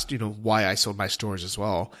of people asked, why I sold my stores as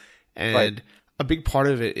well, and a big part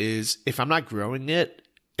of it is if I'm not growing it,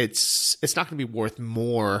 it's not going to be worth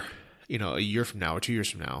more, a year from now or 2 years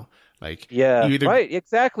from now. Like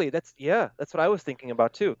exactly. That's what I was thinking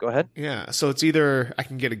about too. Go ahead. Yeah, so it's either I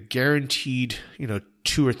can get a guaranteed,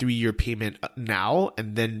 2 or 3 year payment now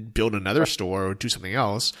and then build another store or do something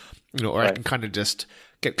else, or I can kind of just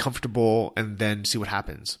get comfortable and then see what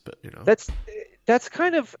happens. But that's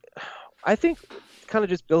kind of, I think, kind of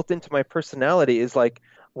just built into my personality is like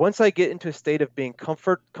once I get into a state of being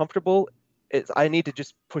comfortable, I need to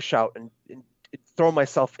just push out and throw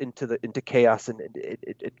myself into chaos and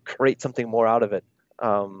it create something more out of it.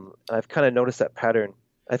 I've kind of noticed that pattern.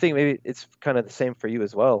 I think maybe it's kind of the same for you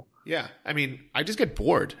as well. Yeah, I mean, I just get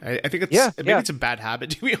bored. I think it's maybe it's a bad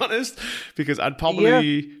habit, to be honest, because I'd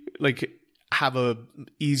probably have a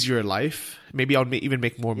easier life. Maybe I'll even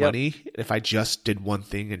make more money if I just did one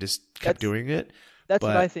thing and just kept doing it. That's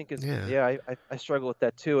what I think is. Yeah, I struggle with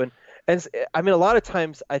that too. And I mean, a lot of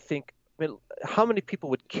times I think, I mean, how many people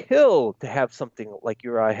would kill to have something like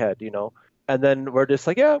you or I had, And then we're just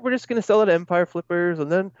like, yeah, we're just going to sell it at Empire Flippers,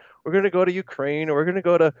 and then we're going to go to Ukraine, or we're going to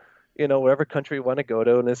go to, whatever country we want to go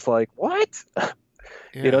to. And it's like, what?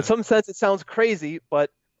 Yeah. In some sense, it sounds crazy,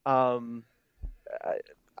 but I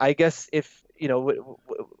guess if,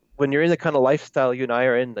 when you're in the kind of lifestyle you and I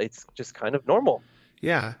are in, it's just kind of normal.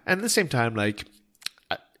 Yeah. And at the same time, like,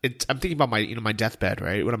 I'm thinking about my deathbed,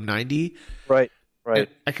 right? When I'm 90. Right.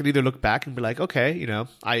 I could either look back and be like, okay,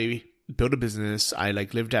 I built a business, I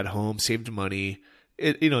like lived at home, saved money,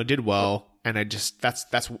 it did well, and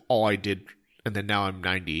that's all I did, and then now I'm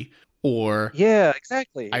 90. Or yeah,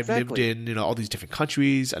 exactly. I've lived in all these different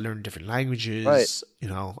countries, I learned different languages, right.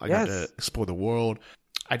 I got to explore the world.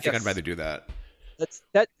 I think I'd rather do that.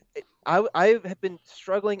 I have been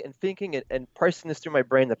struggling and thinking and parsing this through my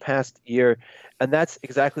brain the past year, and that's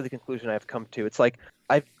exactly the conclusion I've come to. It's like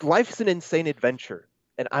life's an insane adventure,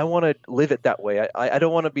 and I want to live it that way. I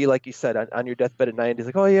don't want to be like you said on your deathbed at 90. It's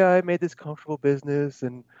like, oh yeah, I made this comfortable business,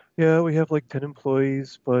 and yeah, we have like 10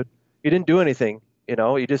 employees, but you didn't do anything.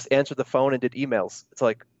 You just answered the phone and did emails. It's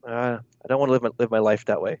like I don't want to live my life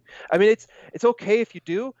that way. I mean, it's okay if you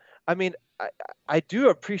do. I mean, I do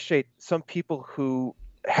appreciate some people who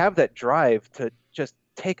have that drive to just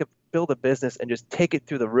build a business and just take it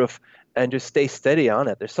through the roof and just stay steady on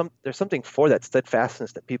it. There's something for that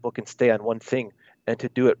steadfastness that people can stay on one thing and to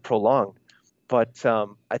do it prolonged. But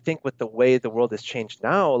I think with the way the world has changed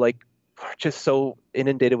now, like, we're just so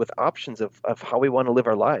inundated with options of how we want to live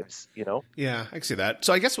our lives, Yeah, I can see that.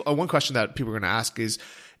 So I guess one question that people are going to ask is,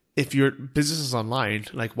 if your business is online,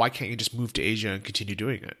 like, why can't you just move to Asia and continue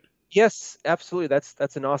doing it? Yes, absolutely.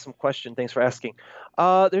 That's an awesome question. Thanks for asking.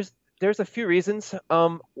 There's a few reasons.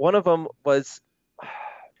 One of them was,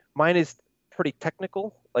 mine is pretty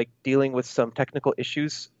technical, like dealing with some technical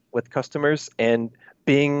issues with customers and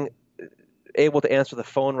being able to answer the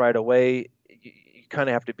phone right away. You kind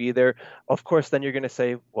of have to be there. Of course, then you're going to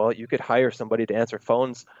say, well, you could hire somebody to answer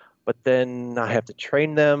phones, but then I have to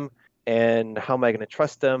train them, and how am I going to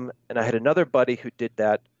trust them? And I had another buddy who did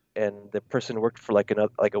that, and the person worked for like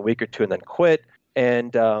a week or two and then quit.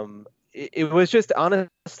 And it was just,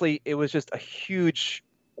 honestly, it was just a huge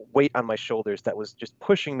weight on my shoulders that was just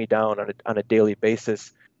pushing me down on a daily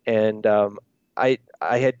basis. And I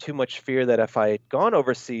had too much fear that if I had gone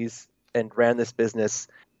overseas and ran this business,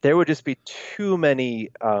 there would just be too many,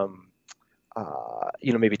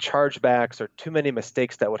 maybe chargebacks or too many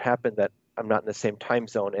mistakes that would happen that I'm not in the same time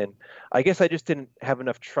zone. And I guess I just didn't have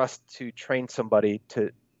enough trust to train somebody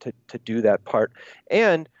to do that part.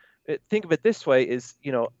 And think of it this way is,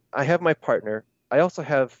 I have my partner. I also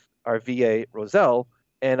have our VA, Roselle,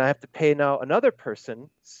 and I have to pay now another person.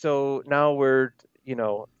 So now we're,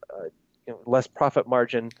 less profit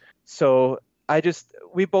margin. So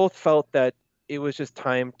we both felt that it was just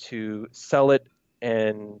time to sell it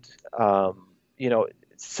and,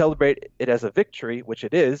 celebrate it as a victory, which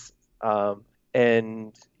it is,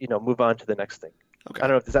 and, move on to the next thing. Okay. I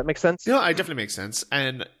don't know. Does that make sense? No, it definitely makes sense.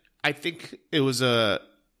 And I think it was a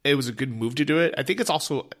good move to do it. I think it's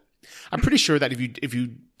also, I'm pretty sure that if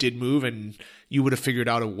you did move and you would have figured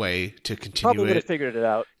out a way to continue Probably would have figured it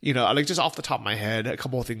out. Like just off the top of my head, a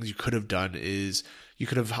couple of things you could have done is you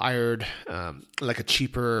could have hired like a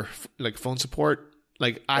cheaper like phone support.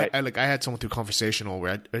 Like I had someone through Conversational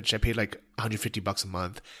which I paid like $150 a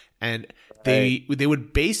month, and they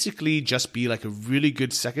would basically just be like a really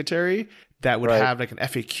good secretary that would have like an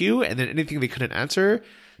FAQ, and then anything they couldn't answer,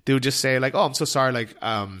 they would just say like, "Oh, I'm so sorry. Like,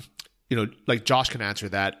 like Josh can answer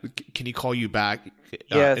that. Can he call you back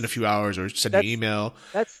in a few hours or send you an email?"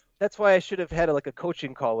 That's why I should have had a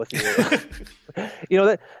coaching call with you.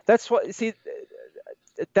 That's what. See,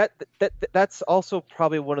 that's also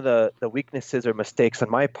probably one of the weaknesses or mistakes on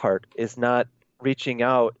my part is not reaching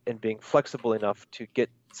out and being flexible enough to get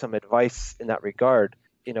some advice in that regard.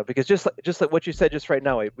 Because just like what you said just right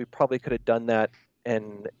now, we probably could have done that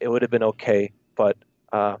and it would have been okay. But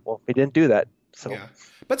we didn't do that. So yeah,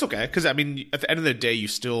 but it's okay because I mean, at the end of the day, you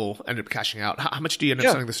still ended up cashing out. How much do you end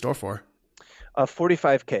up selling the store for?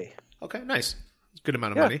 $45,000. Okay, nice, good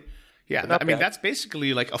amount of money. Yeah, I mean that's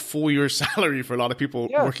basically like a full year's salary for a lot of people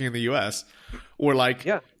working in the U.S. or like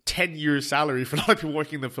 10 years salary for a lot of people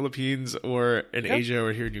working in the Philippines or in Asia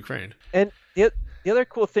or here in Ukraine. And the other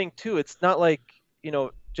cool thing too, it's not like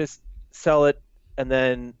just sell it and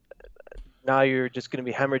then now you're just going to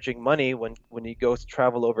be hemorrhaging money when you go to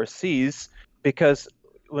travel overseas, because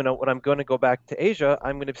when I'm going to go back to Asia,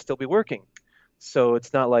 I'm going to still be working. So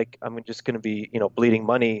it's not like I'm just going to be, bleeding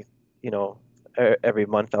money, you know, every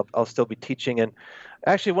month. I'll still be teaching. And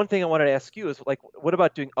actually, one thing I wanted to ask you is like, what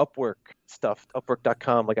about doing Upwork stuff,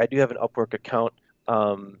 Upwork.com? Like I do have an Upwork account.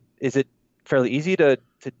 Is it fairly easy to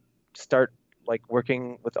start like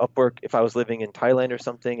working with Upwork if I was living in Thailand or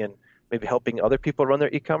something and maybe helping other people run their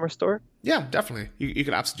e-commerce store? Yeah, definitely. You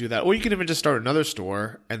can absolutely do that. Or you can even just start another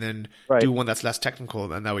store and then do one that's less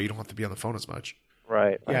technical, and that way you don't have to be on the phone as much.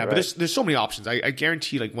 Right. Yeah, but there's so many options. I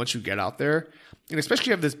guarantee, like once you get out there, and especially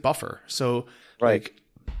you have this buffer. So like,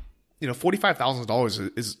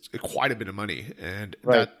 $45,000 is quite a bit of money, and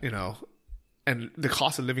that, and the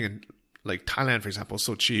cost of living in like Thailand, for example, is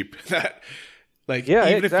so cheap that like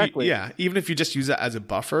even if you just use that as a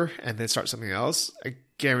buffer and then start something else, I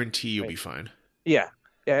guarantee you'll be fine. Yeah,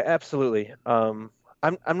 absolutely. I'm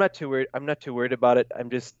not too worried. I'm not too worried about it. I'm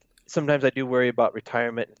just sometimes I do worry about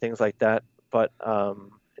retirement and things like that. But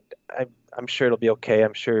I'm sure it'll be okay.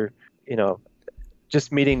 I'm sure,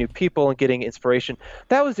 just meeting new people and getting inspiration.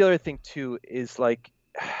 That was the other thing too, is like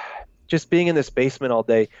just being in this basement all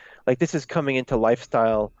day. Like this is coming into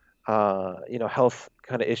lifestyle, health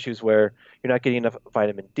kind of issues where you're not getting enough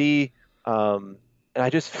vitamin D. And I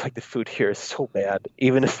just feel like the food here is so bad,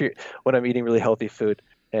 even when I'm eating really healthy food.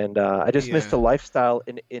 And I just miss the lifestyle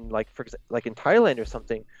in like, for example, like in Thailand or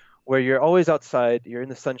something, where you're always outside, you're in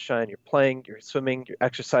the sunshine, you're playing, you're swimming, you're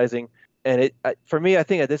exercising. And for me, I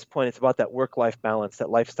think at this point, it's about that work-life balance,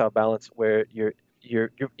 that lifestyle balance where you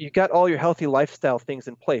got all your healthy lifestyle things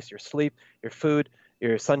in place, your sleep, your food,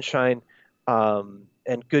 your sunshine,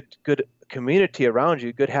 and good community around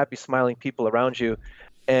you, good, happy, smiling people around you.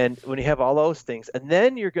 And when you have all those things, and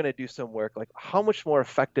then you're going to do some work, like how much more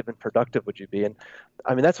effective and productive would you be? And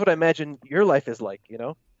I mean, that's what I imagine your life is like,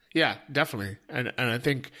 Yeah, definitely. And I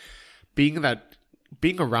think being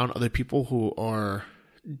around other people who are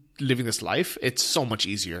living this life, it's so much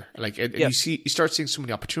easier. Like you start seeing so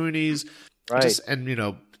many opportunities, right? And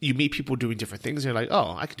you meet people doing different things, and you're like,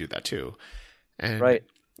 oh, I could do that too. And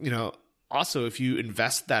also if you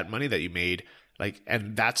invest that money that you made, like,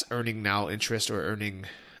 and that's earning now interest or earning,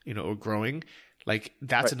 or growing, like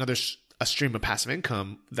that's a stream of passive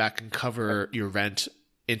income that can cover your rent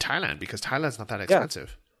in Thailand, because Thailand's not that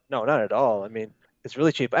expensive. No, not at all. I mean, it's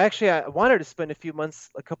really cheap. Actually, I wanted to spend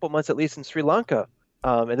a couple months at least in Sri Lanka.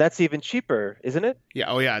 And that's even cheaper, isn't it? Yeah.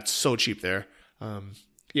 Oh yeah. It's so cheap there.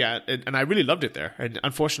 Yeah. And I really loved it there. And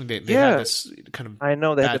unfortunately they have this kind of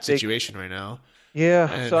bad situation right now.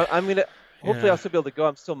 Yeah. And, so I'm going to, hopefully I'll still be able to go.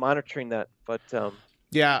 I'm still monitoring that, but,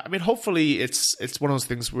 yeah, I mean, hopefully it's one of those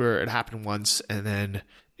things where it happened once and then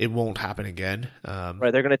it won't happen again.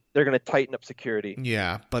 Right. They're going to tighten up security.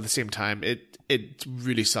 Yeah. But at the same time, it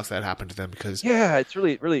really sucks that happened to them because. Yeah. It's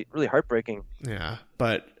really, really, really heartbreaking. Yeah.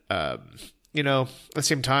 But, at the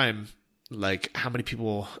same time, like how many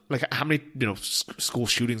school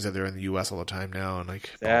shootings are there in the U.S. all the time now, and like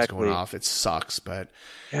bombs going off. It sucks, but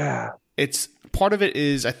it's part of it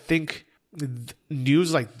is I think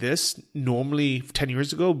news like this normally 10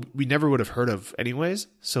 years ago we never would have heard of anyways.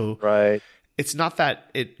 So it's not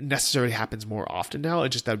that it necessarily happens more often now.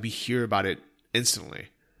 It's just that we hear about it instantly.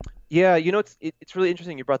 Yeah, it's really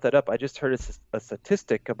interesting you brought that up. I just heard a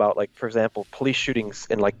statistic about, like, for example, police shootings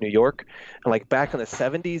in like New York, and like back in the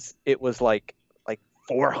 70s, it was like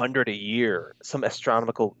 400 a year, some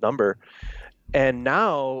astronomical number, and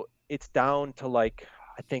now it's down to like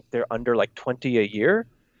I think they're under like 20 a year.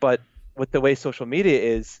 But with the way social media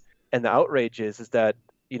is and the outrage is that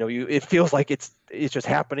it feels like it's just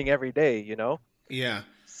happening every day. Yeah.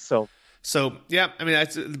 So yeah, I mean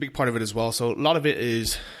that's the big part of it as well. So a lot of it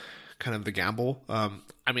is kind of the gamble.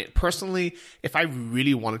 I mean, personally, if I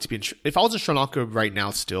really wanted to be if I was in Sri Lanka right now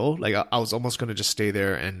still, like I was almost going to just stay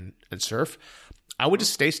there and surf, I would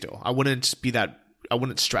just stay still. I wouldn't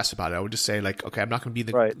stress about it. I would just say like, okay, I'm not going to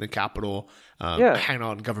be the capital, hanging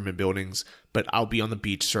out in government buildings, but I'll be on the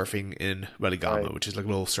beach surfing in Weligama, which is like a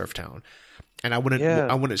little surf town. And I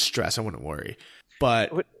wouldn't stress. I wouldn't worry.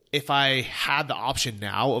 But if I had the option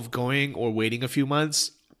now of going or waiting a few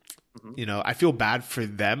months, I feel bad for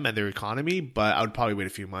them and their economy, but I would probably wait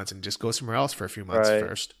a few months and just go somewhere else for a few months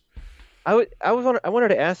first. I wanted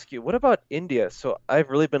to ask you, what about India? So I've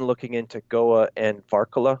really been looking into Goa and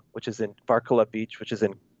Varkala, which is in Varkala Beach, which is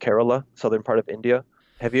in Kerala, southern part of India.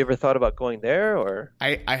 Have you ever thought about going there? Or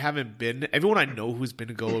I haven't been. Everyone I know who's been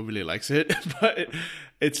to Goa really likes it, but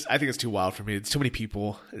I think it's too wild for me. It's too many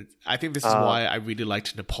people. I think this is why I really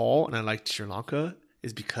liked Nepal and I liked Sri Lanka,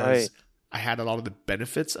 is because I had a lot of the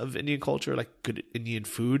benefits of Indian culture, like good Indian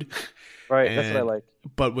food. Right, that's what I like.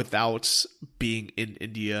 But without being in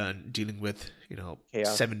India and dealing with,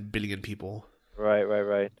 Chaos. 7 billion people.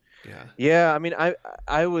 Right. Yeah, I mean, I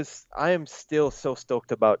am still so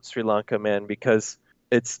stoked about Sri Lanka, man, because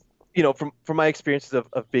it's, from my experiences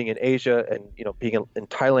of being in Asia and, being in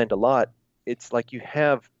Thailand a lot, it's like you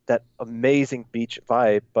have that amazing beach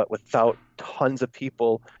vibe, but without tons of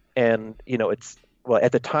people. And, well,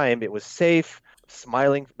 at the time it was safe,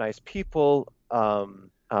 smiling, nice people,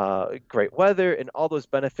 great weather and all those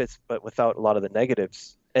benefits, but without a lot of the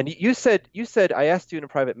negatives. And you said I asked you in a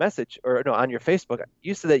private message or no on your Facebook.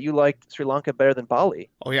 You said that you liked Sri Lanka better than Bali.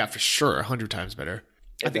 Oh yeah, for sure, 100 times better.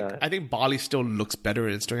 I think Bali still looks better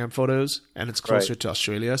in Instagram photos, and it's closer to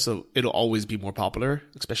Australia, so it'll always be more popular,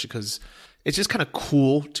 especially because it's just kind of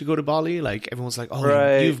cool to go to Bali. Like everyone's like,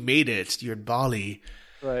 "Oh, you've made it. You're in Bali."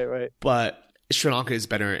 Right. But Sri Lanka is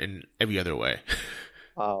better in every other way.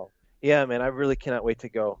 Wow. Yeah, man, I really cannot wait to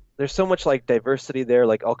go. There's so much like diversity there,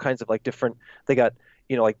 like all kinds of like different. They got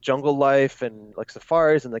like jungle life and like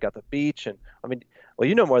safaris, and they got the beach, and I mean, well,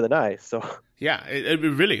 you know more than I, so. Yeah, it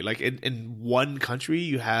really like in one country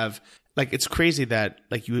you have like it's crazy that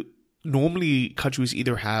like you normally countries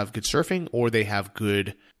either have good surfing or they have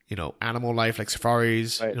good animal life like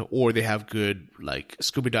safaris, or they have good like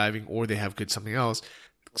scuba diving or they have good something else.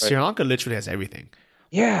 Right. Sri Lanka literally has everything.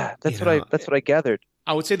 Yeah, that's what I gathered.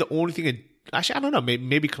 I would say the only thing actually I don't know,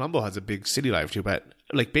 maybe Colombo has a big city life too, but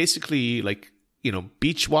like basically like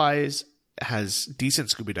beach wise has decent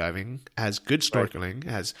scuba diving, has good snorkeling,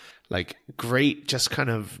 has like great just kind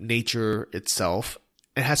of nature itself.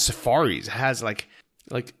 It has safaris. It has like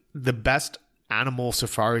the best animal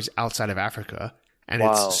safaris outside of Africa, and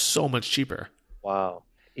it's so much cheaper. Wow.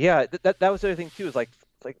 Yeah, that was the other thing too. Is like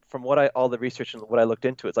from all the research and what I looked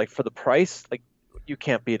into, it's like for the price, like you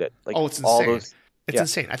can't beat it. Like it's insane. It's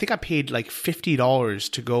insane. I think I paid like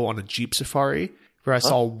 $50 to go on a Jeep safari, where I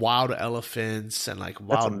saw wild elephants and like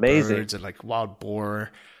wild birds and like wild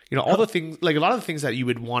boar. All the things, like a lot of the things that you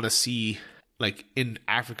would want to see like in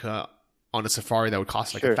Africa on a safari that would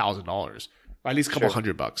cost like $1,000 or at least a couple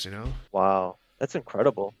 $100. Wow, that's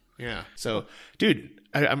incredible. Yeah. So, dude,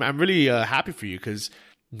 I'm really happy for you because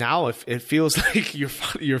now if it feels like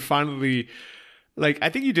you're finally. Like, I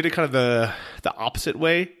think you did it kind of the opposite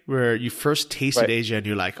way, where you first tasted Asia and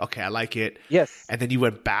you're like, okay, I like it. Yes. And then you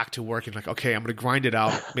went back to work and like, okay, I'm going to grind it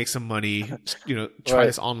out, make some money, try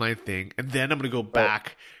this online thing. And then I'm going to go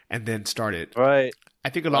back and then start it. Right. I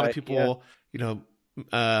think a lot of people,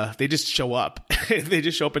 they just show up. They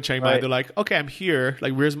just show up in Chiang Mai. They're like, okay, I'm here.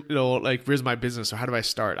 Like, where's my business? Or how do I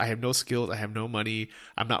start? I have no skills. I have no money.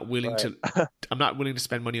 I'm not willing to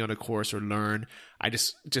spend money on a course or learn. I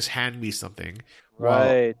just hand me something.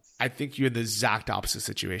 Right. Well, I think you're in the exact opposite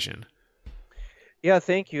situation. Yeah.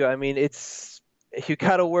 Thank you. I mean, you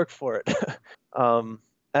got to work for it.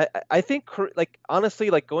 I think like,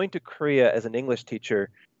 honestly, like going to Korea as an English teacher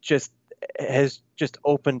has just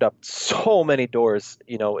opened up so many doors,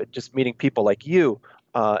 just meeting people like you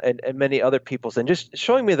and many other peoples, and just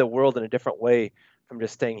showing me the world in a different way from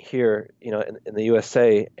just staying here, in the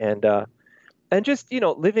USA, and just,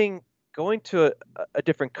 going to a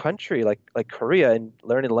different country like Korea and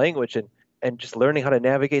learning language and just learning how to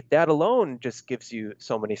navigate that alone just gives you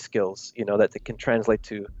so many skills, that they can translate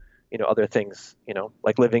to, other things,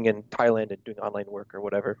 like living in Thailand and doing online work or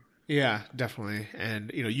whatever. Yeah, definitely.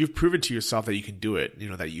 And, you've proven to yourself that you can do it,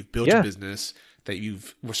 that you've built a business, that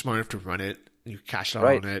were smart enough to run it, you cashed out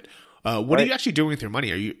on it. What are you actually doing with your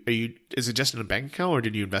money? Is it just in a bank account or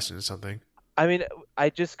did you invest in something? I mean, I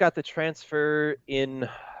just got the transfer in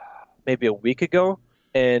maybe a week ago,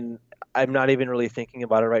 and I'm not even really thinking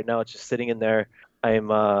about it right now. It's just sitting in there. I'm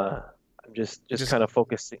just kind of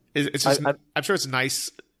focusing. I'm sure it's nice,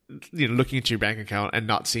 looking into your bank account and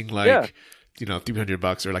not seeing like,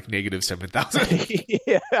 $300 or like negative 7,000.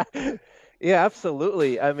 Yeah,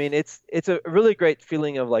 absolutely. I mean, it's a really great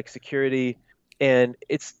feeling of like security, and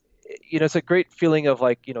it's a great feeling of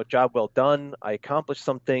like, job well done. I accomplished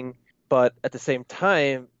something, but at the same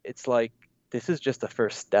time, it's like, this is just the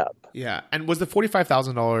first step. Yeah. And was the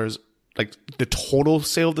 $45,000 like the total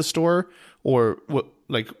sale of the store, or what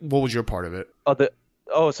was your part of it?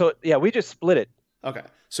 So we just split it. Okay.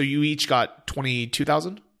 So you each got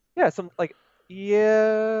 22,000? Yeah.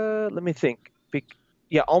 Let me think.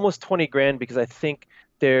 Almost 20 grand, because I think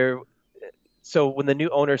so when the new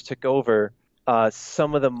owners took over,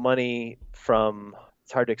 some of the money from,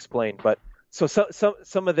 it's hard to explain, but so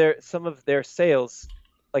some of their sales,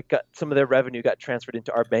 like some of their revenue got transferred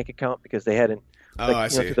into our bank account because they hadn't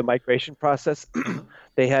through the migration process.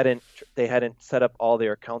 they hadn't set up all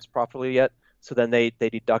their accounts properly yet, so then they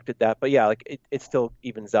deducted that. But yeah, like it still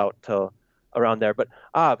evens out to around there. But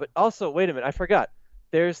also, wait a minute, I forgot,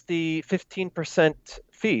 there's the 15%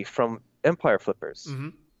 fee from Empire Flippers. Mm-hmm.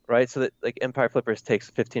 right? So that like Empire Flippers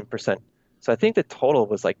takes 15%. So I think the total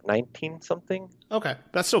was like 19 something. Okay,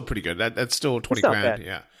 that's still pretty good. That's still 20 It's not grand. bad.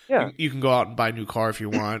 Yeah. Yeah. You can go out and buy a new car if you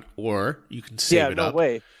want, or you can save Yeah, it no up.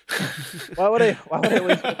 way. Why would I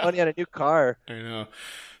waste my money on a new car? I know.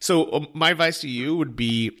 So my advice to you would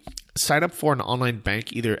be sign up for an online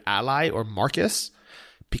bank, either Ally or Marcus,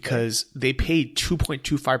 because they pay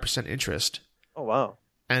 2.25% interest. Oh wow.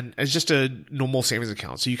 And it's just a normal savings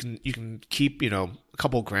account. So you can keep, a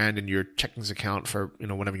couple grand in your checkings account for,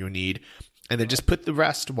 whenever you need. And then just put the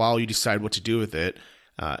rest while you decide what to do with it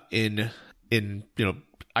in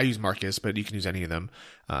I use Marcus, but you can use any of them.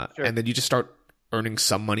 Sure. And then you just start earning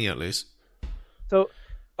some money at least. So,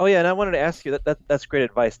 oh yeah, and I wanted to ask you that's great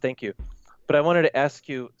advice. Thank you. But I wanted to ask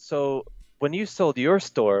you, so when you sold your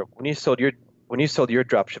store, when you sold your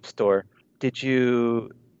dropship store, did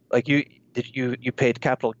you paid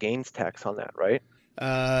capital gains tax on that, right?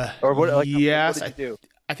 Or what? Like, yes, what did you do?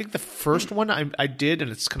 I think the first one I did, and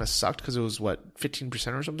it's kind of sucked because it was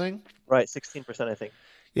 15% or something. Right, 16%, I think.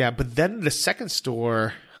 Yeah, but then the second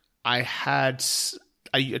store, I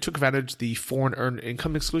took advantage of the foreign earned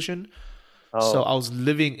income exclusion. Oh. So I was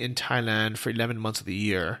living in Thailand for 11 months of the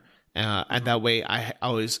year, and that way I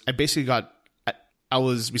was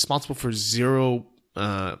responsible for zero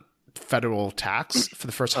federal tax for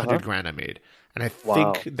the first 100 grand I made, and I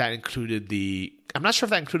think that included I'm not sure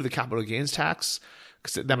if that included the capital gains tax,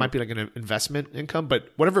 because that might be like an investment income, but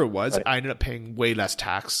whatever it was, I ended up paying way less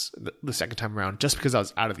tax the second time around just because I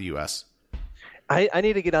was out of the U.S. I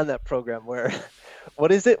need to get on that program where,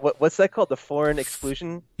 what is it? What's that called? The foreign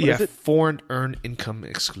exclusion? What is it? Foreign earned income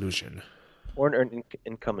exclusion. Foreign earned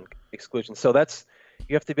income exclusion. So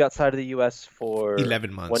you have to be outside of the U.S. for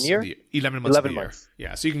 11 months. 1 year? 11 months of the year. Months.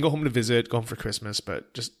 Yeah, so you can go home to visit, go home for Christmas,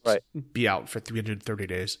 but just be out for 330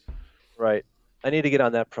 days. Right. I need to get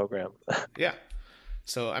on that program. Yeah.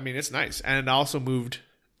 So, I mean, it's nice. And I also moved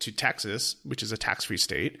to Texas, which is a tax-free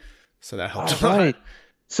state. So that helped a lot. Right.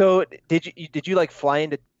 So did you like fly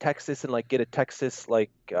into Texas and like get a Texas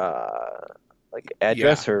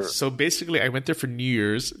address or? So basically, I went there for New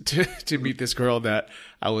Year's to meet this girl that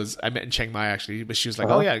I met in Chiang Mai actually, but she was like,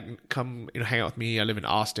 "Oh yeah, come hang out with me. I live in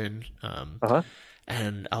Austin."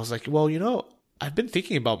 And I was like, "Well, I've been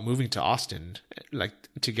thinking about moving to Austin, like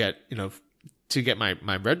to get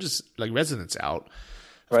my residence out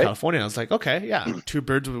of California." I was like, "Okay, yeah, two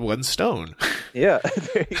birds with one stone." Yeah,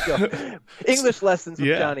 there you go. English lessons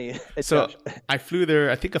with Johnny. So I flew there.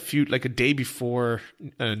 I think a day before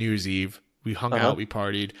New Year's Eve. We hung out, we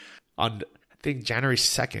partied. On I think January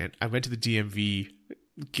 2nd, I went to the DMV,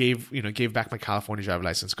 gave back my California driver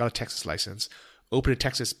license, got a Texas license, opened a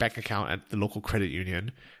Texas bank account at the local credit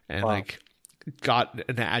union, and got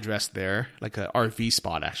an address there, like a RV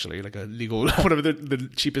spot actually, like a legal whatever the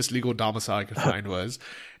cheapest legal domicile I could find was.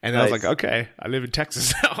 And I was like, okay, I live in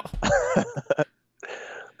Texas now.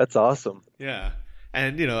 That's awesome. Yeah.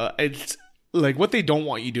 And it's like what they don't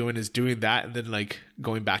want you doing is doing that and then like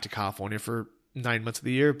going back to California for 9 months of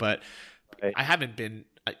the year. But I haven't been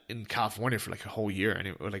in California for like a whole year.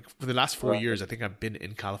 And like for the last 4 years, I think I've been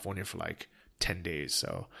in California for like 10 days.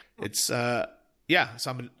 So it's, so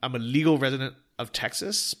I'm a legal resident of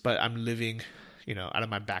Texas, but I'm living, out of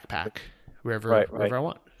my backpack wherever I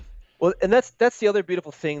want. Well, and that's the other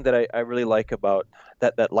beautiful thing that I really like about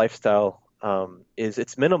that lifestyle, is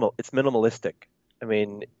it's minimalistic. I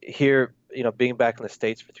mean, here, being back in the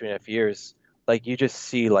States for 3.5 years, like you just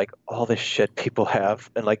see like all this shit people have,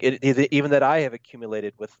 and like even that I have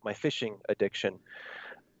accumulated with my fishing addiction.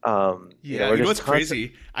 What's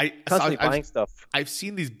crazy? Constantly buying stuff. I've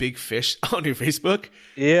seen these big fish on your Facebook.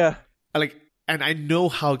 Yeah. And I know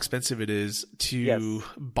how expensive it is to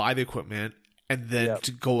buy the equipment and then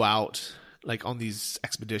to go out like on these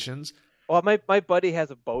expeditions. Well, my buddy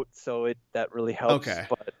has a boat, so that really helps. Okay.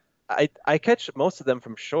 But I catch most of them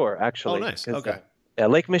from shore, actually. Oh, nice. Okay.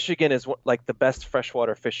 Lake Michigan is like the best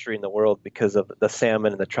freshwater fishery in the world because of the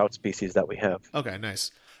salmon and the trout species that we have. Okay,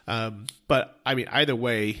 nice. But I mean, either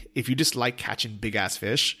way, if you just like catching big ass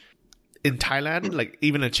fish in Thailand, like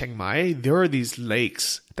even in Chiang Mai, there are these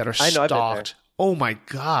lakes that are stocked. Oh my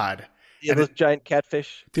God. Yeah, those giant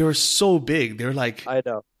catfish. They were so big. They're like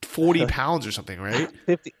 40 pounds or something, right?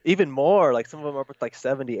 50, even more. Like some of them are like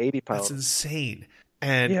 70, 80 pounds. That's insane.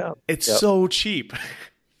 And it's so cheap.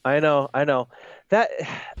 I know.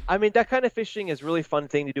 That kind of fishing is a really fun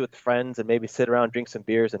thing to do with friends and maybe sit around, drink some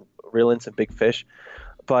beers and reel in some big fish.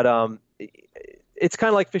 But it's kind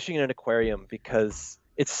of like fishing in an aquarium because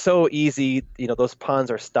it's so easy. Those ponds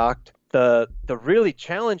are stocked. The really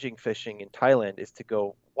challenging fishing in Thailand is to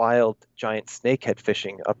go wild giant snakehead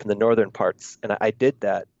fishing up in the northern parts. And I did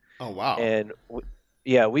that. Oh, wow. And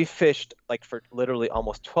Yeah, we fished like for literally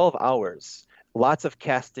almost 12 hours. Lots of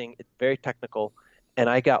casting, it's very technical, and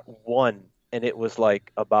I got one, and it was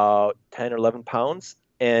like about 10 or 11 pounds,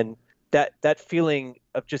 and that feeling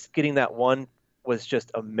of just getting that one was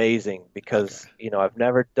just amazing because, Okay. I've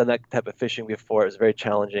never done that type of fishing before. It was very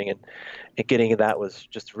challenging, and getting that was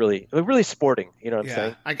just really sporting. You know what I'm Yeah,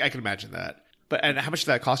 saying? I can imagine that. But and how much did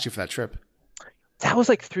that cost you for that trip? That was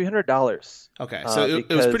like $300. Okay, so it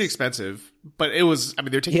was pretty Because expensive, but it was. I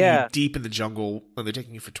mean, they're taking you yeah, deep in the jungle, and they're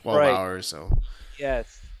taking you for 12 right. hours. So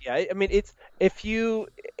Yes. Yeah. I mean, it's if you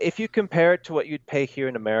compare it to what you'd pay here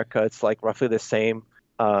in America, it's like roughly the same.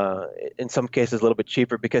 Uh, in some cases, a little bit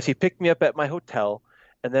cheaper because he picked me up at my hotel,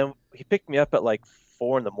 and then he picked me up at like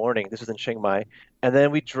 4 in the morning. This was in Chiang Mai, and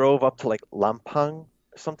then we drove up to like Lampang,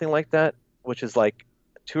 something like that, which is like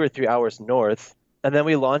 2 or 3 hours north. And then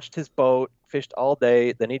we launched his boat, fished all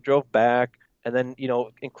day. Then he drove back, and then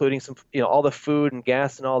including some all the food and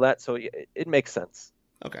gas and all that. So it makes sense.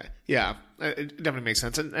 okay, yeah, it definitely makes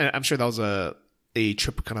sense, and I'm sure that was a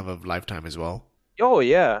trip kind of a lifetime as well. Oh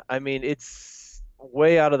yeah, I mean it's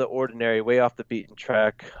way out of the ordinary, way off the beaten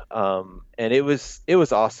track, and it was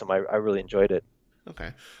awesome. I really enjoyed it.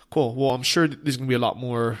 Okay, cool. Well, I'm sure there's gonna be a lot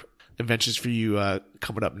more adventures for you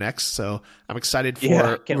coming up next. So I'm excited Yeah,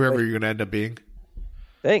 for can't wherever wait. you're gonna end up being.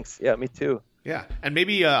 Thanks. Yeah, me too. Yeah, and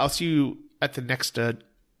maybe I'll see you at the next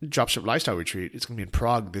Dropship Lifestyle Retreat. It's gonna be in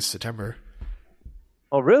Prague this September.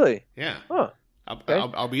 Oh really? Yeah. Huh. I'll, Okay.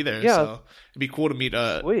 I'll, I'll be there. Yeah. So it'd be cool to meet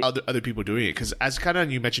Sweet. other people doing it. Because as kind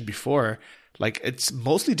of you mentioned before, like it's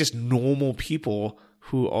mostly just normal people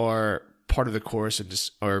who are part of the course and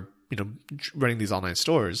just are running these online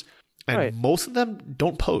stores. And Right. most of them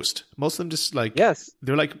don't post. Most of them just like Yes.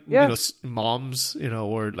 they're like Yeah. moms,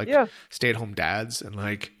 or like Yeah. stay-at-home dads, and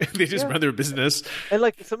like they just Yeah. run their business. And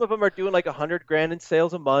like some of them are doing like 100 grand in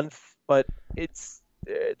sales a month, but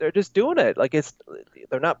they're just doing it. Like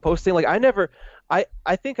they're not posting. Like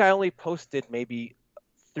I think I only posted maybe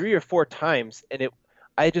 3 or 4 times, and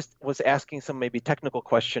I just was asking some maybe technical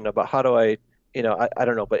question about how do I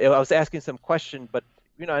don't know, but I was asking some question, but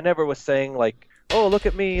I never was saying like, oh, look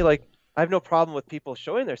at me, like I have no problem with people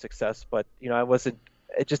showing their success, but I wasn't.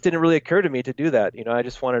 It just didn't really occur to me to do that. I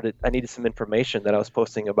just I needed some information that I was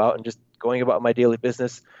posting about and just going about my daily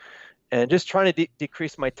business and just trying to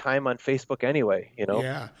decrease my time on Facebook anyway.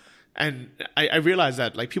 Yeah. And I realize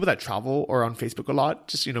that like people that travel are on Facebook a lot,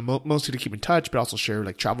 just, mostly to keep in touch, but also share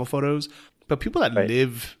like travel photos. But people that Right.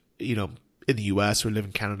 live, in the US or live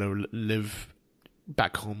in Canada or live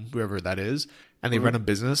back home, wherever that is, and they run a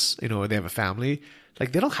business, or they have a family,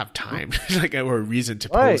 like they don't have time like or a reason to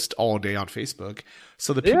Right. post all day on Facebook.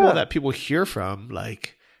 So the people Yeah. that people hear from,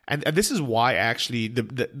 like, and this is why actually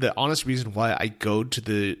the honest reason why I go to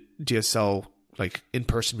the DSL like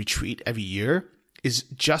in-person retreat every year is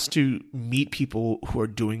just to meet people who are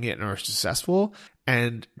doing it and are successful,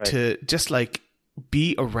 and Right. to just like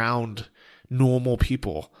be around normal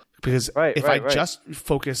people. Because Right, if right, I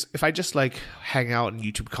right. just like hang out in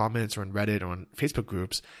YouTube comments or on Reddit or on Facebook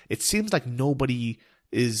groups, it seems like nobody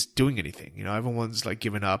is doing anything. Everyone's like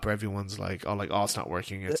giving up, or everyone's like, oh, it's not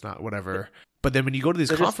working, it's not whatever. But then when you go to these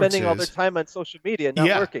They're just spending all their conferences, time on social media, not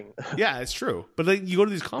yeah, working. yeah, it's true. But like you go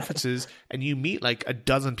to these conferences and you meet like a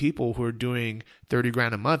dozen people who are doing 30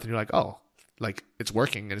 grand a month, and you're like, oh, like it's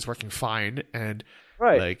working and it's working fine, and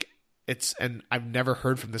Right. like and I've never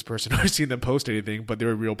heard from this person or seen them post anything, but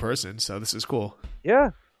they're a real person, so this is cool. Yeah.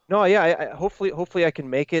 No, yeah. Hopefully I can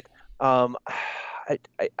make it.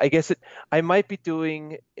 I guess I might be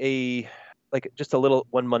doing just a little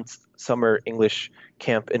 1 month summer English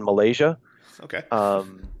camp in Malaysia. Okay.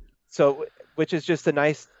 So which is just a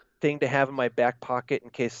nice thing to have in my back pocket in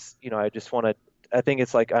case, I just want to, I think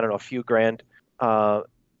it's like, I don't know, a few grand. I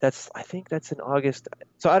think that's in August.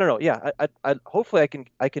 So I don't know. Yeah. I hopefully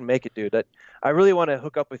I can make it, dude. I really want to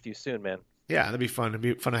hook up with you soon, man. Yeah, that'd be fun. It'd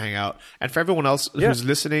be fun to hang out. And for everyone else Yeah. who's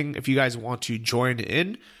listening, if you guys want to join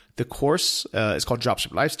in, the course is called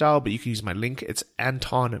Dropship Lifestyle, but you can use my link. It's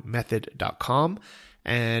antonmethod.com.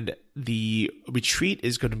 And the retreat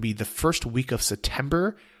is going to be the first week of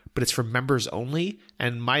September, but it's for members only.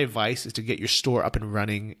 And my advice is to get your store up and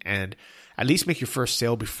running and at least make your first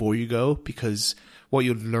sale before you go, because what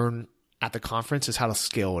you'll learn at the conference is how to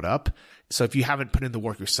scale it up. So if you haven't put in the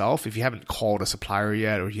work yourself, if you haven't called a supplier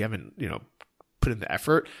yet, or you haven't, put in the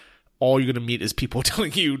effort, all you're going to meet is people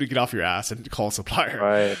telling you to get off your ass and call a supplier.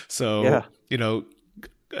 Right. So, Yeah.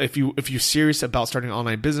 if you're serious about starting an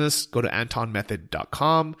online business, go to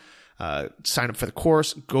antonmethod.com, sign up for the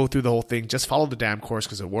course, go through the whole thing, just follow the damn course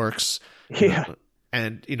because it works. Yeah.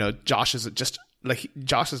 And, Josh is just like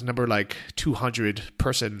Josh is number like 200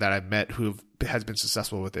 person that I've met who has been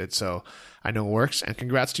successful with it. So I know it works. And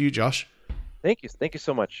congrats to you, Josh. Thank you. Thank you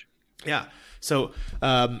so much. Yeah. So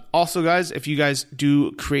also, guys, if you guys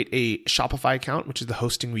do create a Shopify account, which is the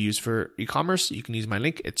hosting we use for e-commerce, you can use my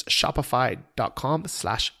link. It's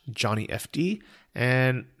shopify.com/JohnnyFD.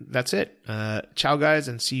 And that's it. Ciao, guys,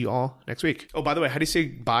 and see you all next week. Oh, by the way, how do you say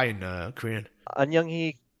bye in Korean?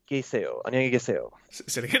 안녕히 계세요. 안녕히 계세요.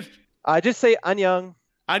 Say it again. I just say 안녕.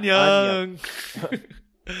 안녕.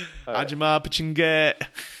 Ajima pachinge.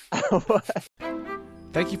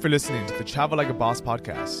 Thank you for listening to the Travel Like a Boss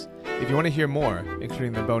podcast. If you want to hear more,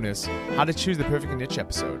 including the bonus How to Choose the Perfect Niche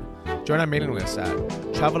episode, join our mailing list at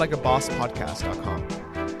travellikeabosspodcast.com.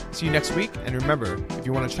 See you next week, and remember, if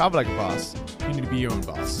you want to travel like a boss, you need to be your own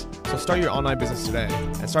boss. So start your online business today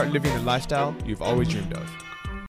and start living the lifestyle you've always dreamed of.